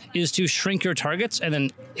numbers is to shrink your targets and then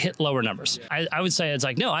hit lower numbers. I would say it's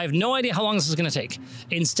like, no, I have no idea how long this is going to take.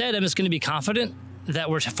 Instead, I'm just going to be confident that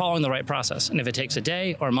we're following the right process. And if it takes a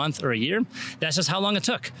day or a month or a year, that's just how long it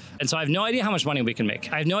took. And so I have no idea how much money we can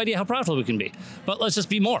make. I have no idea how profitable we can be. But let's just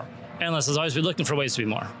be more. And let's always be looking for ways to be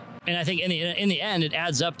more. And I think in the end, it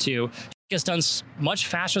adds up to gets done much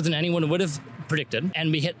faster than anyone would have predicted.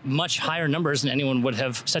 And we hit much higher numbers than anyone would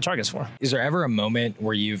have set targets for. Is there ever a moment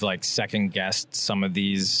where you've like second guessed some of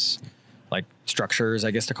these like structures,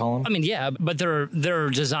 I guess to call them? I mean, yeah, but they're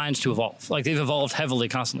designed to evolve. Like they've evolved heavily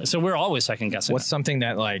constantly. So we're always second guessing. What's something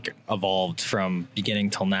that like evolved from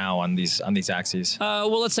beginning till now on these axes?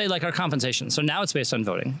 Well, let's say like our compensation. So now it's based on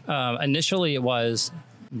voting. Initially it was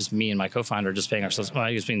just me and my co-founder just paying ourselves. Well,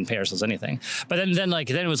 I just didn't pay ourselves anything. But then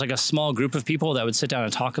it was like a small group of people that would sit down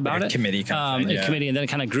and talk about like a committee kind of thing, a committee, and then it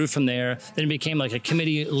kind of grew from there. Then it became like a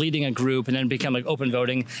committee leading a group, and then it became like open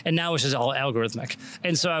voting. And now it's just all algorithmic.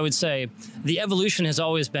 And so I would say the evolution has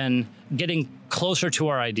always been getting closer to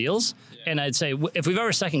our ideals. And I'd say if we've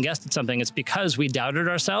ever second guessed at something, it's because we doubted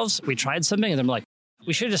ourselves. We tried something, and then we're like,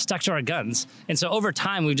 we should have just stuck to our guns. And so over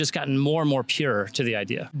time, we've just gotten more and more pure to the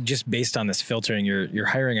idea. Just based on this filtering, you're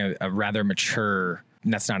hiring a rather mature,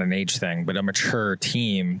 and that's not an age thing, but a mature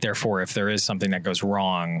team. Therefore, if there is something that goes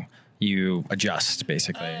wrong, you adjust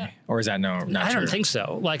basically. Or is that not true? I don't think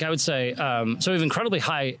so. Like I would say, so we have incredibly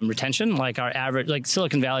high retention. Like our average, like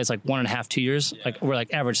Silicon Valley is like 1.5, 2 years. Like we're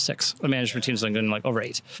like average 6. The management team's like over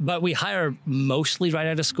 8. But we hire mostly right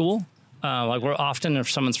out of school. Like we're often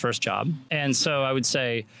someone's first job. And so I would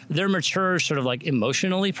say they're mature sort of like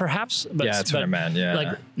emotionally perhaps. But, yeah, that's what I meant. Yeah.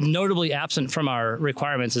 Like notably absent from our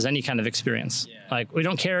requirements is any kind of experience. Yeah. Like we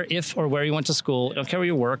don't care if or where you went to school. We don't care where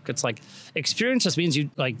you work. It's like experience just means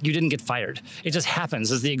you didn't get fired. It just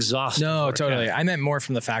happens as the exhaust. No, totally. I meant more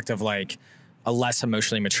from the fact of like a less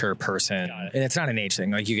emotionally mature person. And it's not an age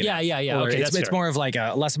thing. Like you can. Yeah. Okay, it's more of like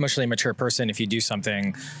a less emotionally mature person if you do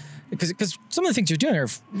something. Because some of the things you're doing are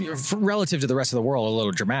relative to the rest of the world a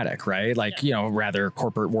little dramatic, right? Like, you know, rather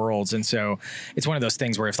corporate worlds. And so it's one of those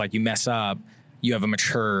things where if like you mess up, you have a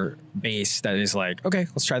mature base that is like, okay,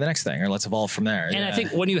 let's try the next thing or let's evolve from there. And I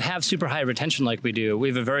think when you have super high retention like we do, we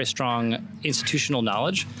have a very strong institutional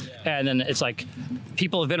knowledge. And then it's like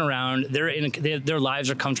people have been around, their lives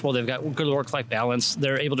are comfortable, they've got good work-life balance,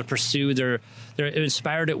 they're able to pursue, they're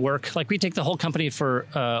inspired at work. Like we take the whole company for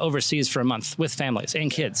overseas for a month with families and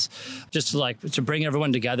kids, just to bring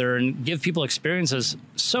everyone together and give people experiences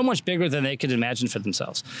so much bigger than they could imagine for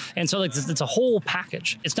themselves. And so like it's a whole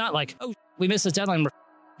package. It's not like, oh, we missed this deadline.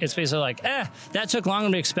 It's basically like, that took longer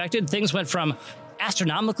than we expected. Things went from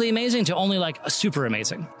astronomically amazing to only like a super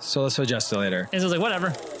amazing. So let's adjust it later. And so it's like,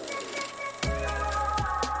 whatever.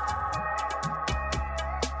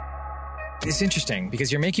 It's interesting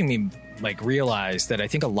because you're making me like realize that I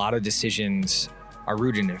think a lot of decisions are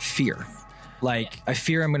rooted in fear. Like, I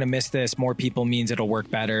fear I'm going to miss this. More people means it'll work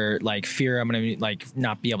better. Like, fear I'm going to like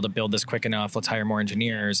not be able to build this quick enough. Let's hire more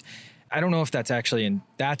engineers. I don't know if that's actually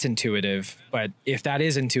that's intuitive, but if that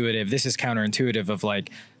is intuitive, this is counterintuitive of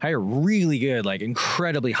like hire really good, like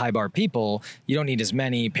incredibly high bar people. You don't need as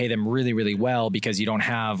many, pay them really, really well because you don't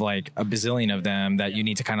have like a bazillion of them that you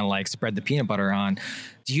need to kind of like spread the peanut butter on.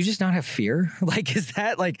 Do you just not have fear? Like, is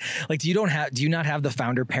that like do you not have the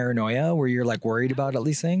founder paranoia where you're like worried about all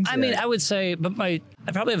these things? I mean, I would say, but I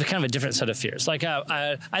probably have kind of a different set of fears. Like,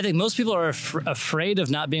 I think most people are afraid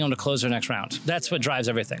of not being able to close their next round. That's what drives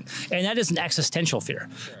everything. And that is an existential fear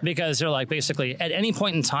because they're like, basically, at any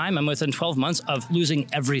point in time, I'm within 12 months of losing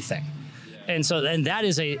everything. And so then that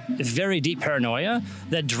is a very deep paranoia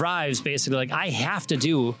that drives basically like I have to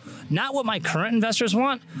do not what my current investors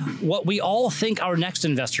want, what we all think our next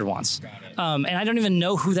investor wants. And I don't even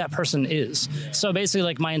know who that person is. So basically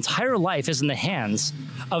like my entire life is in the hands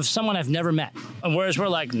of someone I've never met. And whereas we're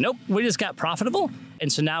like, nope, we just got profitable.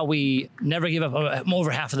 And so now we never give up over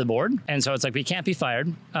half of the board. And so it's like we can't be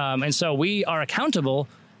fired. And so we are accountable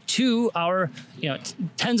to our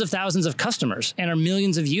tens of thousands of customers and our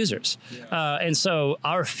millions of users. And so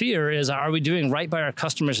our fear is, are we doing right by our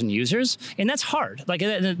customers and users? And that's hard. Like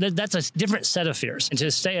that's a different set of fears. And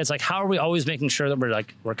to stay, it's like, how are we always making sure that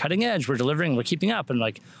we're cutting edge, we're delivering, we're keeping up and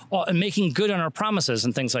and making good on our promises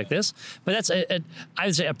and things like this. But that's I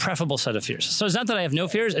would say a preferable set of fears. So it's not that I have no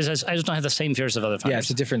fears, it's just, I just don't have the same fears of other founders. Yeah, it's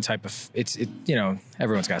a different type of,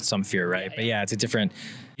 everyone's got some fear, right? But yeah, it's a different,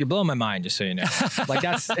 you're blowing my mind, just so you know. Like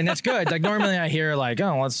that's good. Like normally I hear like,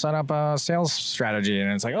 oh, let's set up a sales strategy.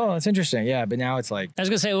 And it's like, oh, that's interesting. Yeah. But now it's like, I was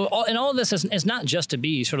going to say, and all of this is not just to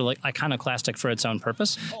be sort of like iconoclastic for its own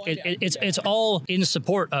purpose. It's all in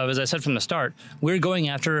support of, as I said from the start, we're going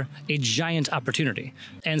after a giant opportunity.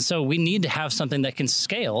 And so we need to have something that can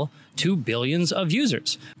scale to billions of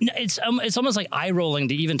users. It's almost like eye rolling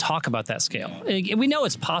to even talk about that scale. We know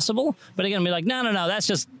it's possible, but again, we're like, no, that's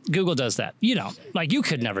just Google does that. Like you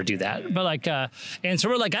could never do that. But like, and so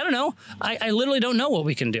we're like, I don't know. I literally don't know what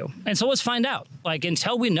we can do. And so let's find out. Like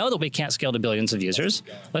until we know that we can't scale to billions of users,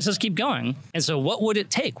 let's just keep going. And so what would it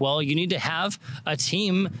take? Well, you need to have a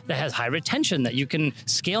team that has high retention, that you can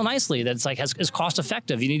scale nicely, that's like is cost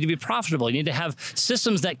effective. You need to be profitable. You need to have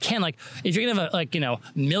systems that can, like, if you're gonna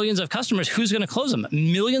have millions of customers, who's going to close them?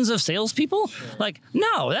 Millions of salespeople? Like,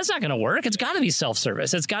 no, that's not going to work. It's got to be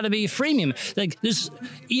self-service. It's got to be freemium. Like,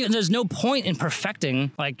 there's no point in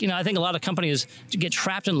perfecting. Like, I think a lot of companies get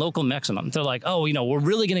trapped in local maximum. They're like, oh, we're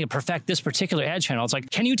really going to perfect this particular ad channel. It's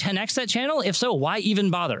like, can you 10x that channel? If so, why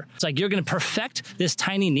even bother? It's like you're going to perfect this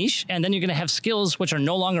tiny niche, and then you're going to have skills which are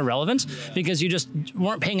no longer relevant because you just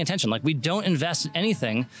weren't paying attention. Like, we don't invest in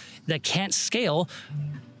anything that can't scale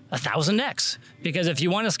 1,000x, because if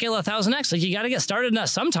you want to scale 1,000x, like you got to get started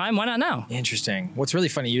sometime. Why not now? Interesting. What's really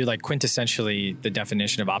funny, you're like quintessentially the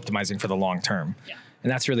definition of optimizing for the long term. Yeah.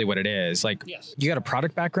 And that's really what it is. Like, yes. You got a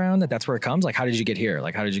product background that's where it comes. Like, how did you get here?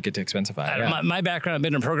 Like, how did you get to Expensify? Yeah. My background, I've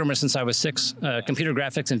been a programmer since I was 6. Computer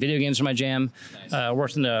graphics and video games are my jam.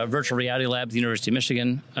 Worked in the virtual reality lab at the University of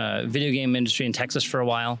Michigan. Video game industry in Texas for a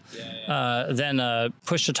while. Then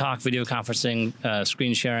push to talk, video conferencing,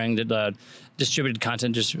 screen sharing, did distributed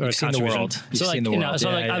content. You've seen the world. You've seen the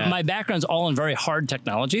world. My background's all in very hard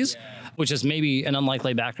technologies, which is maybe an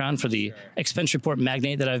unlikely background for the expense report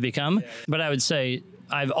magnate that I've become. But I would say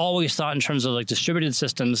I've always thought in terms of like distributed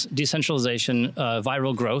systems, decentralization,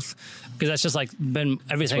 viral growth, because that's just like been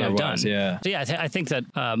everything I've done. Yeah. So yeah, I think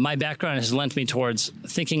that my background has lent me towards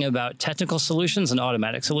thinking about technical solutions and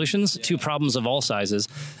automatic solutions to problems of all sizes,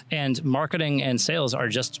 and marketing and sales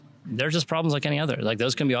they're just problems like any other. Like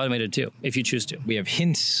those can be automated too, if you choose to. We have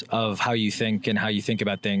hints of how you think and how you think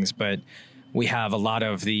about things, but we have a lot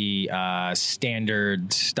of the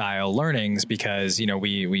standard style learnings because,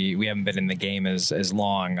 we haven't been in the game as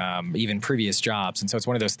long, even previous jobs. And so it's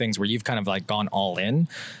one of those things where you've kind of like gone all in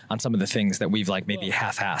on some of the things that we've like maybe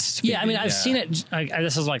half-assed. Yeah, I've seen it.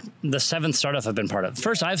 This is like the 7th startup I've been part of.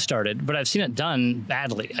 First I've started, but I've seen it done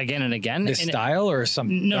badly again and again. This style or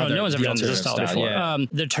some? No one's ever done this style before. Yeah.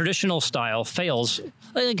 The traditional style fails.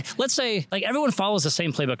 Like, let's say like everyone follows the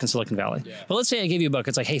same playbook in Silicon Valley. Yeah. But let's say I give you a book.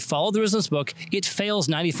 It's like, hey, follow the business book. It fails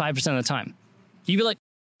 95% of the time. You'd be like,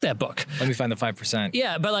 that book. Let me find the 5%.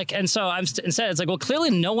 Yeah, but like, and so instead it's like, well, clearly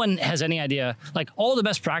no one has any idea. Like all the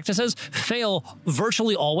best practices fail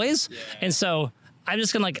virtually always. Yeah. And so I'm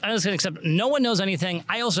just gonna accept no one knows anything.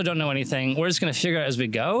 I also don't know anything. We're just gonna figure it out as we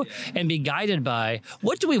go and be guided by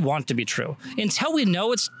what do we want to be true. Until we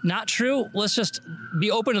know it's not true, let's just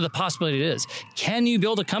be open to the possibility it is. Can you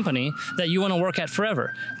build a company that you want to work at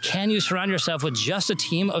forever? Can you surround yourself with just a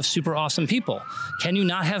team of super awesome people? Can you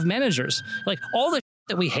not have managers? Like all the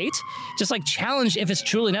that we hate, just like challenge if it's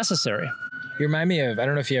truly necessary. You remind me of, I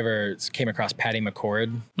don't know if you ever came across Patty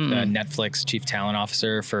McCord, the Netflix chief talent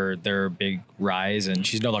officer for their big rise. And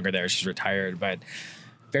she's no longer there. She's retired, but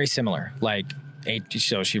very similar. Like,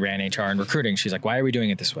 so she ran HR and recruiting. She's like, why are we doing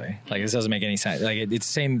it this way? Like, this doesn't make any sense. Like, it's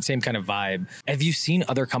same kind of vibe. Have you seen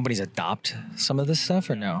other companies adopt some of this stuff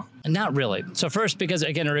or no? Not really. So first, because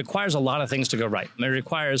again, it requires a lot of things to go right. It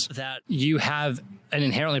requires that you have an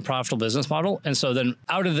inherently profitable business model. And so then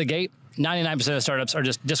out of the gate, 99% of startups are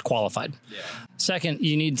just disqualified. Yeah. Second,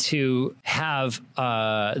 you need to have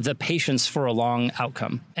the patience for a long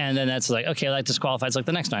outcome. And then that's like, okay, that disqualifies like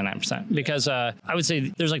the next 99%. Because I would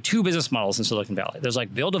say there's like two business models in Silicon Valley. There's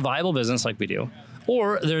like build a viable business like we do,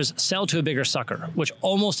 or there's sell to a bigger sucker, which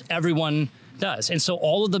almost everyone does. And so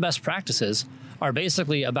all of the best practices are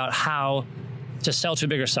basically about how to sell to a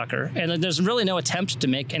bigger sucker. And there's really no attempt to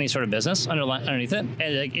make any sort of business underneath it.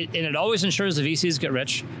 And it always ensures the VCs get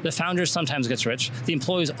rich. The founders sometimes gets rich. The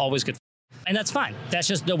employees always get. And that's fine. That's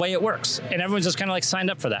just the way it works. And everyone's just kind of like signed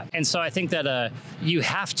up for that. And so I think that you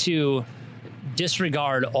have to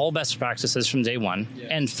disregard all best practices from day one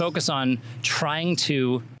and focus on trying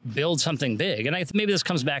to build something big. And maybe this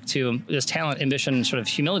comes back to this talent, ambition, sort of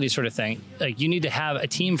humility sort of thing. Like you need to have a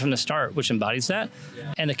team from the start which embodies that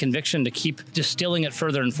and the conviction to keep distilling it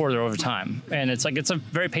further and further over time. And it's a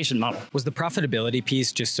very patient model. Was the profitability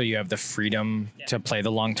piece just so you have the freedom to play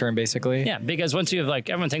the long term, basically? Yeah, because once you have like,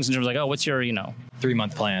 everyone thinks in terms of like, oh, what's your,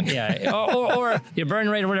 3-month plan. Yeah, or your burn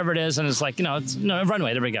rate or whatever it is. And it's like, it's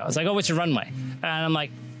runway, there we go. It's like, oh, what's your runway? And I'm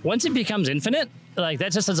like, once it becomes infinite, like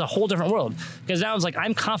that just is a whole different world. Because now it's like,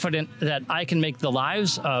 I'm confident that I can make the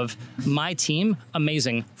lives of my team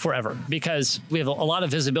amazing forever because we have a lot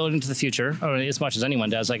of visibility into the future, or as much as anyone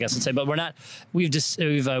does, I guess I'd say, but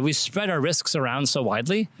we've spread our risks around so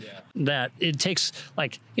widely that it takes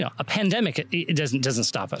like, a pandemic, it doesn't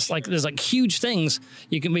stop us. Like there's like huge things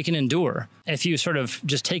we can endure. If you sort of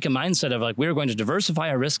just take a mindset of like, we're going to diversify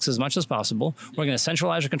our risks as much as possible. We're going to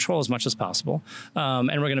centralize our control as much as possible. And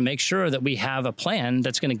we're going to make sure that we have a plan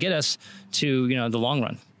that's going to get us to, the long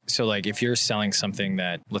run. So like if you're selling something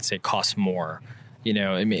that, let's say, costs more,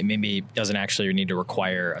 it maybe doesn't actually need to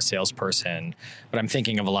require a salesperson, but I'm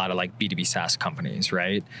thinking of a lot of like B2B SaaS companies,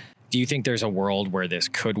 right? Do you think there's a world where this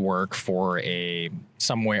could work for a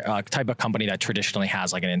type of company that traditionally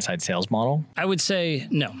has like an inside sales model? I would say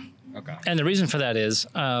no. Okay. And the reason for that is,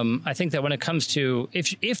 I think that when it comes to,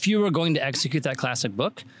 if you were going to execute that classic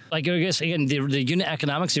book, like I guess, again, the unit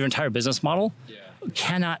economics of your entire business model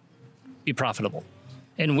cannot be profitable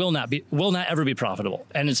and will not ever be profitable.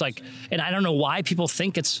 And it's like, and I don't know why people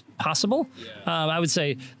think it's possible. I would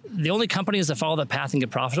say the only companies that follow that path and get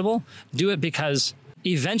profitable do it because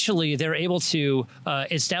eventually they're able to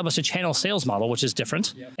establish a channel sales model, which is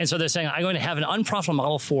different. And so they're saying, I'm going to have an unprofitable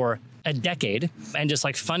model for a decade and just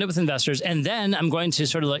like fund it with investors. And then I'm going to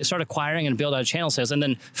sort of like start acquiring and build out channel sales. And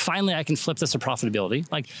then finally I can flip this to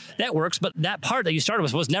profitability. Like that works. But that part that you started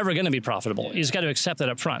with was never going to be profitable. You just got to accept that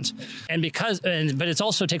up front. And but it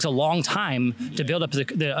also takes a long time to build up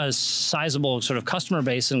a sizable sort of customer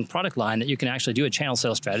base and product line that you can actually do a channel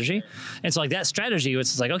sales strategy. And so like that strategy,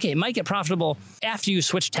 it's like, okay, it might get profitable after you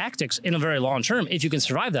switch tactics in a very long term. If you can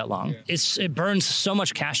survive that long, it burns so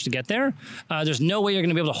much cash to get there. There's no way you're going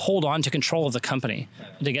to be able to hold on to control of the company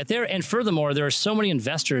to get there. And furthermore, there are so many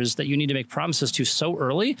investors that you need to make promises to so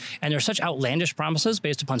early. And they're such outlandish promises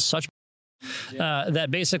based upon such that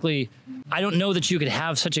basically, I don't know that you could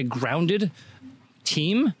have such a grounded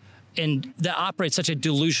team and that operates such a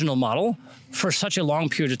delusional model for such a long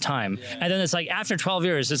period of time. And then it's like after 12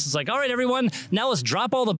 years, it's like, all right, everyone, now let's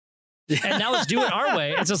drop all the and now let's do it our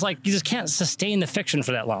way. It's just like, you just can't sustain the fiction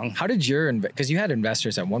for that long. How did because you had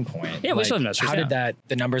investors at one point. Yeah, we still have investors. How did that,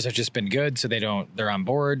 the numbers have just been good, so they're on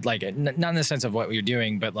board? Like, not in the sense of what you're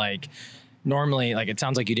doing, but like, normally, like, it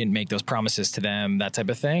sounds like you didn't make those promises to them, that type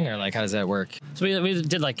of thing, or like, how does that work? So we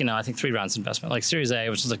did like, I think 3 rounds of investment, like Series A,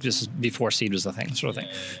 which is like just before seed was the thing, sort of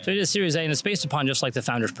thing. So we did Series A, and it's based upon just like the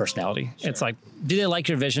founder's personality. It's like, do they like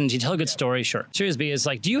your vision? Do you tell a good story? Sure. Series B is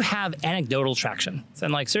like, do you have anecdotal traction?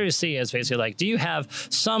 And like Series C is basically like, do you have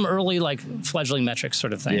some early like fledgling metrics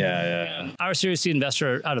sort of thing? Yeah. Our Series C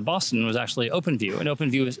investor out of Boston was actually OpenView, and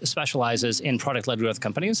OpenView specializes in product-led growth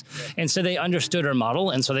companies. And so they understood our model,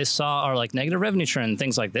 and so they saw our like negative revenue trend,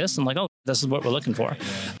 things like this, and like, oh, This is what we're looking for.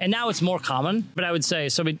 And now it's more common, but I would say,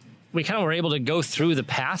 so we kind of were able to go through the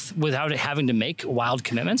path without having to make wild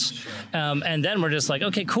commitments. And then we're just like,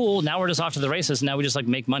 okay, cool. Now we're just off to the races. Now we just like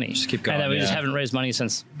make money. Just keep going. And then we just haven't raised money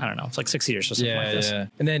since, I don't know, it's like 6 years or something like this. Yeah.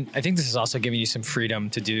 And then I think this is also giving you some freedom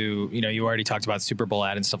to do, you already talked about Super Bowl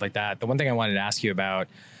ad and stuff like that. The one thing I wanted to ask you about,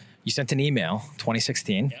 you sent an email,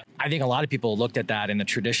 2016. Yeah. I think a lot of people looked at that in the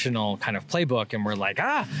traditional kind of playbook and were like,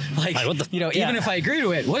 even if I agree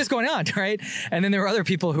to it, what is going on, right? And then there were other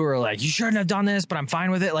people who were like, you shouldn't have done this, but I'm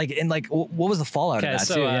fine with it. What was the fallout of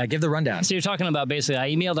that too? Yeah, give the rundown. So you're talking about basically,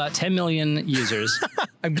 I emailed out 10 million users.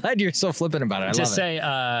 I'm glad you're so flippant about it. I love it. To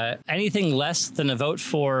say anything less than a vote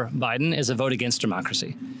for Biden is a vote against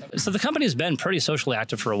democracy. So the company's been pretty socially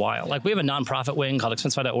active for a while. Like we have a nonprofit wing called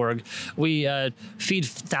Expensify.org. We feed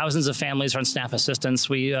thousands of families on SNAP assistance.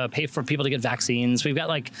 We pay for people to get vaccines. We've got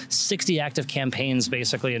like 60 active campaigns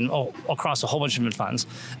basically across a whole bunch of different funds.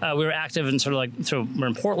 We were active in we're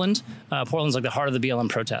in Portland. Portland's like the heart of the BLM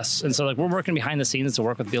protests. And so like we're working behind the scenes to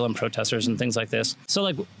work with BLM protesters and things like this. So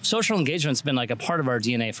like social engagement's been like a part of our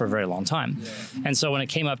DNA for a very long time. Yeah. And so when it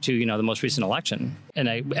came up to, the most recent election, and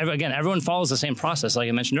everyone follows the same process like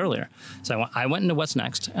I mentioned earlier. So I went into What's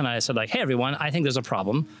Next and I said like, hey everyone, I think there's a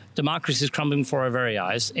problem. Democracy is crumbling before our very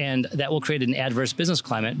eyes, and that will create an adverse business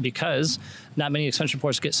climate because not many expense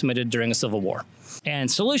reports get submitted during a civil war. And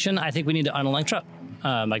solution, I think we need to unelect Trump.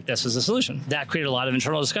 This is the solution. That created a lot of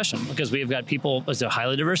internal discussion because we've got people, it's a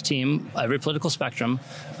highly diverse team, every political spectrum,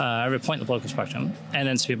 every point in the political spectrum. And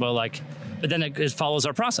then people are like, but then it follows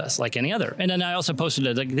our process like any other. And then I also posted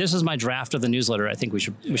it, like, this is my draft of the newsletter I think we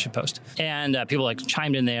should post. And people like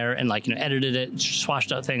chimed in there and edited it,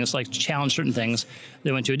 swashed out things, like challenged certain things.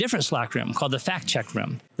 They went to a different Slack room called the fact check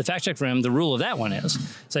room. The fact check room, the rule of that one is,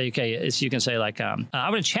 you can say like, I'm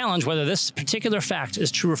going to challenge whether this particular fact is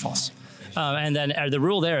true or false. And then the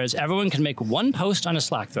rule there is everyone can make one post on a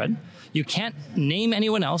Slack thread. You can't name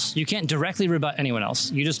anyone else. You can't directly rebut anyone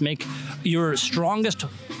else. You just make your strongest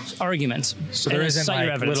arguments. So there isn't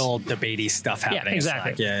like little debatey stuff happening.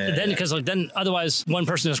 Yeah, exactly. Then otherwise one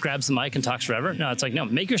person just grabs the mic and talks forever. No, it's like, no,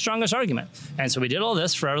 make your strongest argument. And so we did all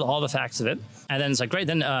this for all the facts of it. And then it's like, great.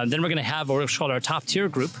 Then we're going to have what's called our top tier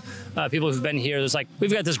group. People who've been here.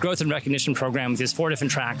 We've got this growth and recognition program with these 4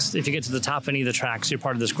 different tracks. If you get to the top of any of the tracks, you're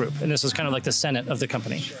part of this group. And this is kind of like the Senate of the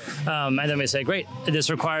company. And then we say, great, this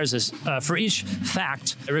requires this, for each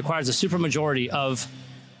fact, it requires a supermajority of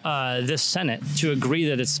this Senate to agree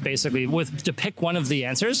that it's basically to pick one of the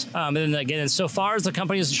answers. And then again, so far as the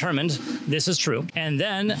company is determined, this is true. And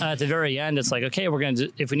then at the very end, it's like, okay,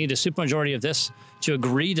 if we need a supermajority of this to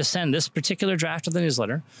agree to send this particular draft of the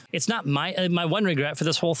newsletter. It's not my one regret for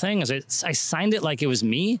this whole thing is I signed it like it was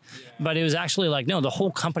me, but it was actually like, no, the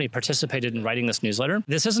whole company participated in writing this newsletter.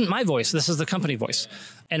 This isn't my voice. This is the company voice.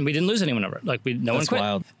 And we didn't lose anyone over it. No one quit.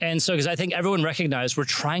 Wild. And so, because I think everyone recognized we're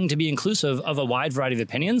trying to be inclusive of a wide variety of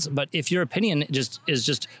opinions, but if your opinion is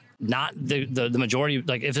just not the majority,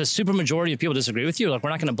 like if a super majority of people disagree with you, like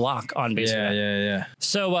we're not going to block on basically. Yeah.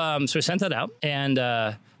 So we sent that out and,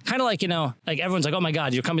 kind of like, like everyone's like, oh my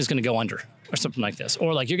God, your company's going to go under or something like this.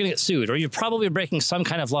 Or like you're going to get sued or you're probably breaking some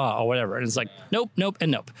kind of law or whatever. And it's like, nope,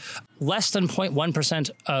 and nope. Less than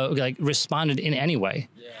 0.1% responded in any way.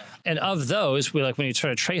 Yeah. And of those, when you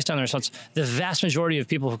try to trace down the results, the vast majority of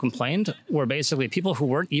people who complained were basically people who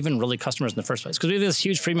weren't even really customers in the first place. Because we have this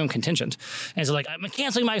huge premium contingent. And so I'm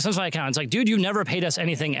canceling my Expensify account. It's like, dude, you never paid us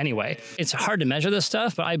anything anyway. It's hard to measure this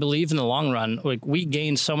stuff, but I believe in the long run, we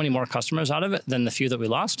gained so many more customers out of it than the few that we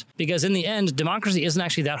lost. Because in the end, democracy isn't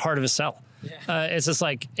actually that hard of a sell. Yeah. It's just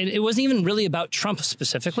like, it wasn't even really about Trump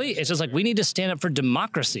specifically. It's just like, we need to stand up for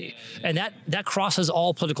democracy. And that crosses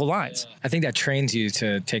all political lines. I think that trains you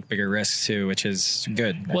to take bigger risks too, which is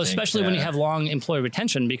good. Well, especially when you have long employee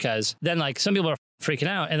retention, because then some people are freaking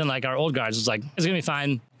out. And then our old guards was like, it's going to be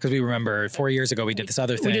fine. Because we remember 4 years ago, we did this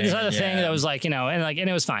other thing. We did this other thing that was and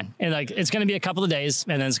it was fine. And it's going to be a couple of days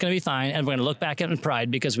and then it's going to be fine. And we're going to look back at it in pride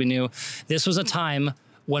because we knew this was a time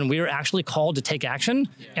when we were actually called to take action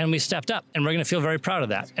and we stepped up and we're going to feel very proud of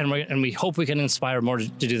that. And we hope we can inspire more to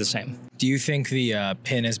do the same. Do you think the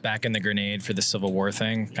pin is back in the grenade for the Civil War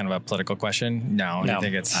thing? Kind of a political question? No. I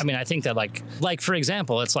think it's... I think that for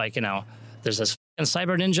example, it's there's this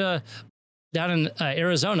cyber ninja down in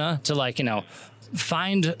Arizona to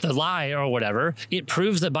find the lie or whatever. It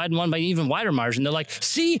proves that Biden won by an even wider margin. They're like,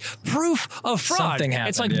 see, proof of fraud. Something happened.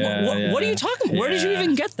 It's like, what are you talking about? Where did you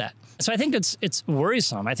even get that? So I think it's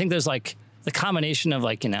worrisome. I think there's the combination of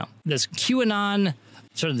this QAnon,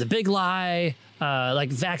 sort of the big lie,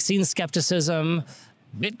 vaccine skepticism,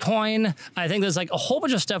 Bitcoin. I think there's like a whole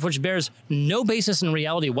bunch of stuff which bears no basis in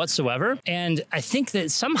reality whatsoever. And I think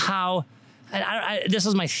that somehow, this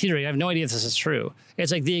is my theory, I have no idea if this is true.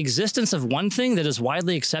 It's like the existence of one thing that is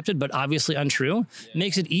widely accepted but obviously untrue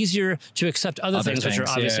makes it easier to accept other things which are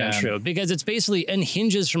obviously untrue, because it's basically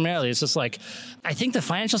unhinges from reality. It's just like, I think the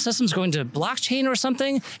financial system's going to blockchain or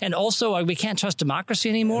something, and also we can't trust democracy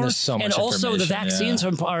anymore. And also the vaccines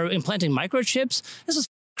are implanting microchips. This is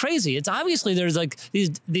crazy. It's obviously there's like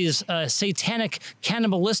these satanic,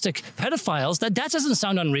 cannibalistic pedophiles. That doesn't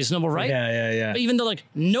sound unreasonable, right? Yeah. But even though like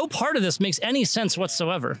no part of this makes any sense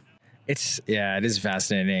whatsoever. It is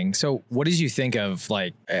fascinating. So what did you think of,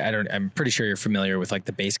 like, I'm pretty sure you're familiar with like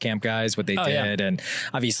the Basecamp guys, what they did. And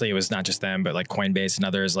obviously it was not just them, but like Coinbase and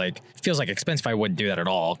others. Like, it feels like Expensify wouldn't do that at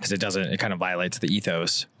all, because it kind of violates the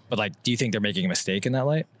ethos. But like, do you think they're making a mistake in that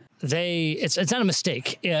light? It's not a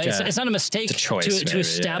mistake. It's not a mistake to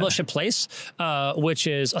establish a place which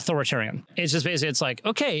is authoritarian. It's just basically, it's like,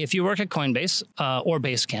 okay, if you work at Coinbase or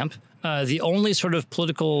Basecamp, the only sort of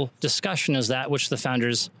political discussion is that which the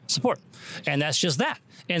founders support. And that's just that.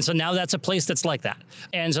 And so now that's a place that's like that.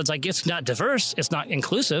 And so it's like, it's not diverse, it's not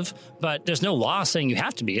inclusive, but there's no law saying you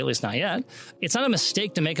have to be, at least not yet. It's not a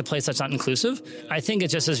mistake to make a place that's not inclusive. I think it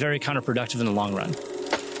just is very counterproductive in the long run.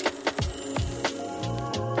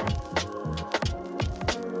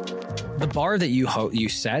 The bar that you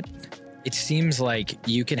set, it seems like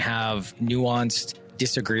you can have nuanced,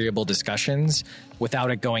 disagreeable discussions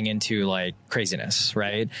without it going into like craziness,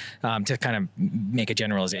 right? To kind of make a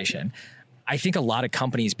generalization. I think a lot of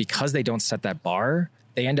companies, because they don't set that bar,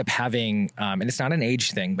 they end up having, and it's not an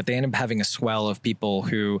age thing, but they end up having a swell of people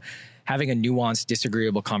who having a nuanced,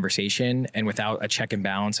 disagreeable conversation, and without a check and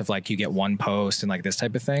balance of like, you get one post and like this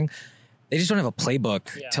type of thing. They just don't have a playbook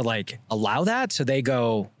to like allow that. So they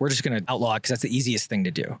go, we're just going to outlaw it because that's the easiest thing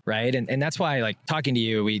to do. Right. And that's why, like, talking to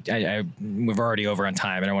you, we're already over on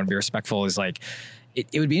time and I want to be respectful, is like,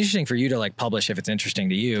 it would be interesting for you to like publish, if it's interesting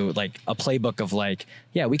to you, like a playbook of like,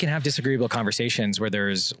 yeah, we can have disagreeable conversations where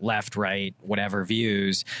there's left, right, whatever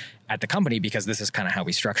views at the company, because this is kind of how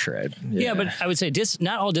we structure it. Yeah, but I would say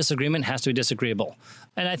not all disagreement has to be disagreeable.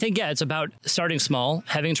 And I think, it's about starting small,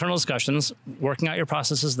 having internal discussions, working out your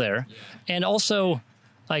processes there. And also,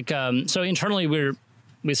 like, so internally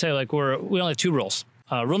we say like we only have two rules.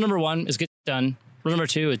 Rule number one is get it done. Rule number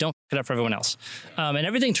two is don't f it up for everyone else. And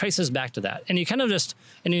everything traces back to that. And you kind of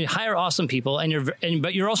you hire awesome people,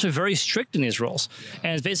 but you're also very strict in these rules.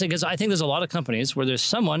 And it's basically because I think there's a lot of companies where there's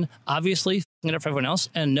someone obviously f***ing it up for everyone else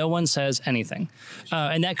and no one says anything.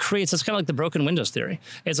 And that creates, it's kind of like the broken windows theory.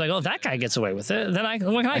 It's like, oh, if that guy gets away with it, then I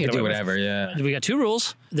can get do away whatever, with it. Yeah. We got two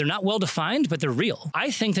rules. They're not well defined, but they're real.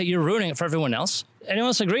 I think that you're ruining it for everyone else. Anyone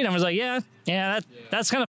else agreed? I was like,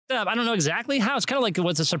 that's kind of up. I don't know exactly how. It's kind of like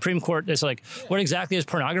what the Supreme Court is like, what exactly is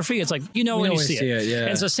pornography? It's like, when you see it. Yeah. And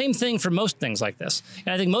it's the same thing for most things like this.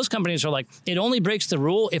 And I think most companies are like, it only breaks the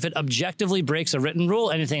rule if it objectively breaks a written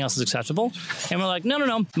rule. Anything else is acceptable. And we're like, no.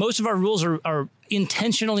 Most of our rules are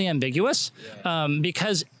intentionally ambiguous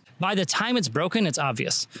because by the time it's broken, it's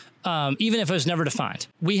obvious. Even if it was never defined.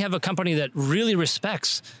 We have a company that really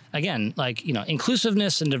respects, again, like,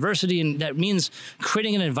 inclusiveness and diversity. And that means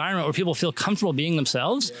creating an environment where people feel comfortable being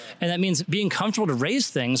themselves. Yeah. And that means being comfortable to raise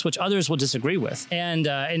things which others will disagree with. And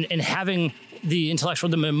having the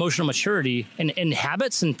intellectual, the emotional maturity and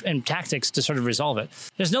habits and tactics to sort of resolve it.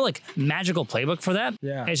 There's no like magical playbook for that.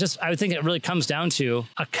 Yeah. It's just, I would think it really comes down to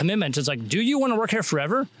a commitment. It's like, do you want to work here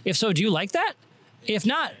forever? If so, do you like that? If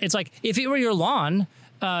not, it's like, if it were your lawn,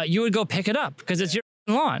 you would go pick it up because it's your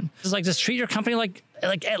lawn. It's like, just treat your company like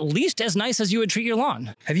at least as nice as you would treat your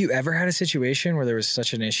lawn. Have you ever had a situation where there was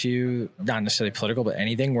such an issue, not necessarily political, but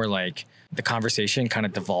anything where like the conversation kind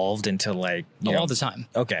of devolved into like, all the time.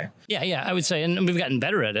 Okay. Yeah, I would say, and we've gotten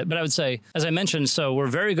better at it, but I would say, as I mentioned, so we're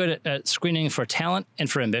very good at screening for talent and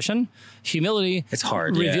for ambition. Humility, it's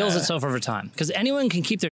hard, reveals itself over time because anyone can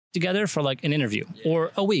keep their together for like an interview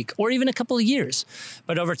or a week or even a couple of years.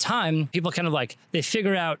 But over time, people kind of like, they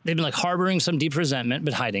figure out, they've been like harboring some deep resentment,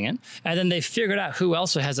 but hiding it. And then they figured out who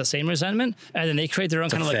else has the same resentment. And then they create their own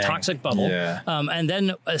kind of like toxic bubble. Yeah. And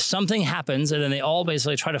then something happens and then they all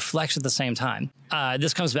basically try to flex at the same time.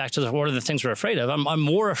 This comes back to one of the things we're afraid of. I'm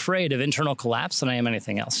more afraid of internal collapse than I am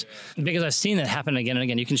anything else because I've seen that happen again and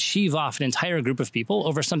again. You can sheave off an entire group of people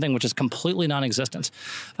over something which is completely non-existent,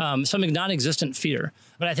 something non-existent fear.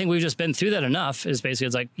 But I think we've just been through that enough. Is basically,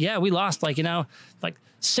 it's like, yeah, we lost like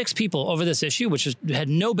 6 people over this issue, which had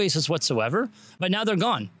no basis whatsoever, but now they're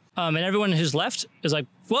gone. And everyone who's left is like,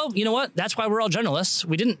 well, you know what? That's why we're all journalists.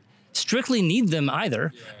 We didn't strictly need them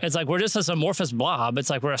either. It's like we're just this amorphous blob. It's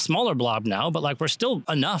like we're a smaller blob now, but like we're still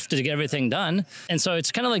enough to get everything done. And so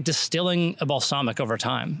it's kind of like distilling a balsamic over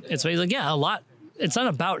time. It's like, yeah, a lot. It's not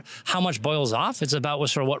about how much boils off. It's about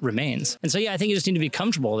sort of what remains. And so, yeah, I think you just need to be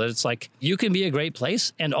comfortable that it's like you can be a great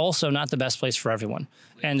place and also not the best place for everyone.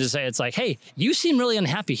 And to say it's like, hey, you seem really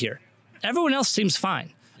unhappy here. Everyone else seems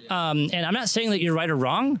fine. And I'm not saying that you're right or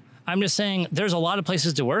wrong. I'm just saying there's a lot of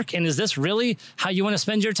places to work. And is this really how you want to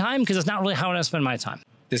spend your time? Because it's not really how I want to spend my time.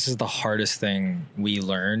 This is the hardest thing we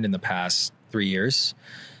learned in the past 3 years.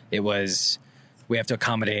 It was, we have to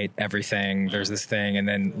accommodate everything. There's this thing. And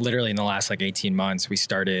then literally in the last like 18 months,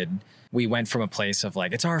 we went from a place of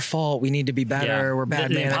like, it's our fault. We need to be better. We're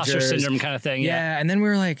bad managers. Imposter syndrome kind of thing. Yeah. And then we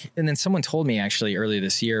were like, and then someone told me actually earlier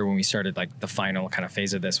this year when we started like the final kind of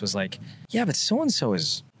phase of this was like, yeah, but so-and-so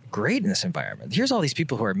is great in this environment. Here's all these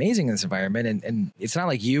people who are amazing in this environment. And it's not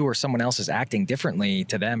like you or someone else is acting differently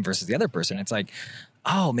to them versus the other person. It's like,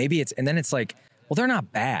 oh, maybe it's, and then it's like, well, they're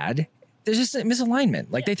not bad. There's just a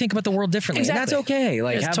misalignment. Like they think about the world differently. Exactly. And that's okay.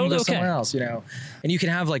 Like it's have totally them go okay. somewhere else, you know, and you can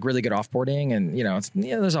have like really good offboarding and, you know, it's,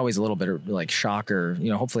 there's always a little bit of like shock or,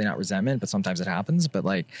 you know, hopefully not resentment, but sometimes it happens. But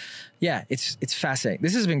like, yeah, it's fascinating.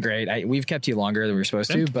 This has been great. We've kept you longer than we were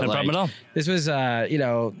supposed to, but no problem at all. This was, you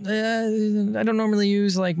know, I don't normally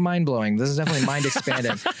use like mind blowing. This is definitely mind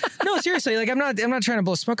expanding. No, seriously. Like I'm not trying to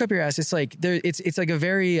blow smoke up your ass. It's like it's like a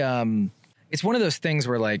very, it's one of those things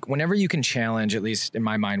where like whenever you can challenge, at least in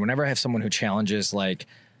my mind, whenever I have someone who challenges like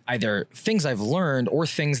either things I've learned or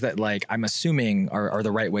things that like I'm assuming are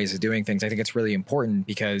the right ways of doing things, I think it's really important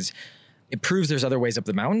because it proves there's other ways up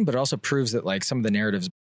the mountain, but it also proves that like some of the narratives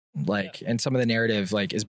like, and some of the narrative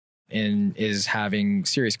like is having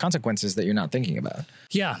serious consequences that you're not thinking about.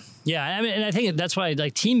 Yeah. I mean, and I think that's why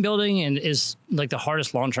like team building is like the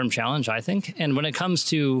hardest long-term challenge, I think. And when it comes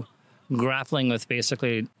to grappling with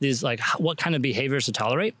basically these, like what kind of behaviors to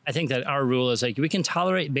tolerate, I think that our rule is like, we can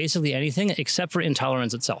tolerate basically anything except for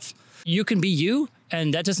intolerance itself. You can be you,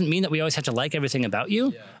 and that doesn't mean that we always have to like everything about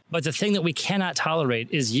you. Yeah. But the thing that we cannot tolerate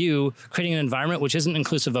is you creating an environment which isn't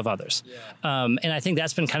inclusive of others. Yeah. And I think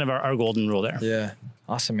that's been kind of our golden rule there. Yeah.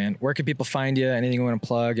 Awesome, man. Where can people find you? Anything you want to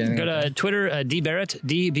plug? Go to Twitter, dbarrett,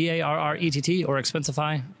 DBARRETT, or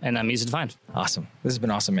Expensify, and I'm easy to find. Awesome. This has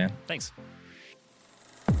been awesome, man. Thanks.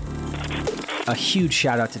 A huge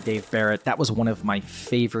shout out to Dave Barrett. That was one of my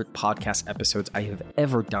favorite podcast episodes I have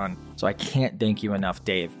ever done. So I can't thank you enough,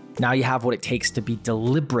 Dave. Now you have what it takes to be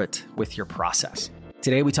deliberate with your process.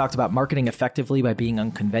 Today, we talked about marketing effectively by being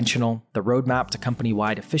unconventional, the roadmap to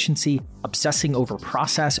company-wide efficiency, obsessing over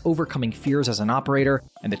process, overcoming fears as an operator,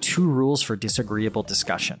 and the 2 rules for disagreeable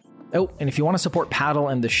discussion. Oh, and if you want to support Paddle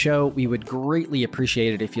and the show, we would greatly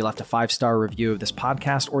appreciate it if you left a 5-star review of this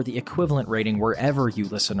podcast or the equivalent rating wherever you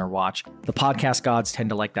listen or watch. The podcast gods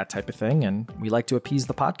tend to like that type of thing, and we like to appease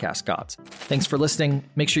the podcast gods. Thanks for listening.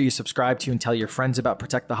 Make sure you subscribe to and tell your friends about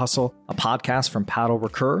Protect the Hustle, a podcast from Paddle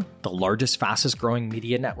Recur, the largest, fastest growing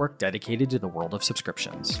media network dedicated to the world of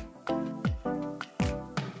subscriptions.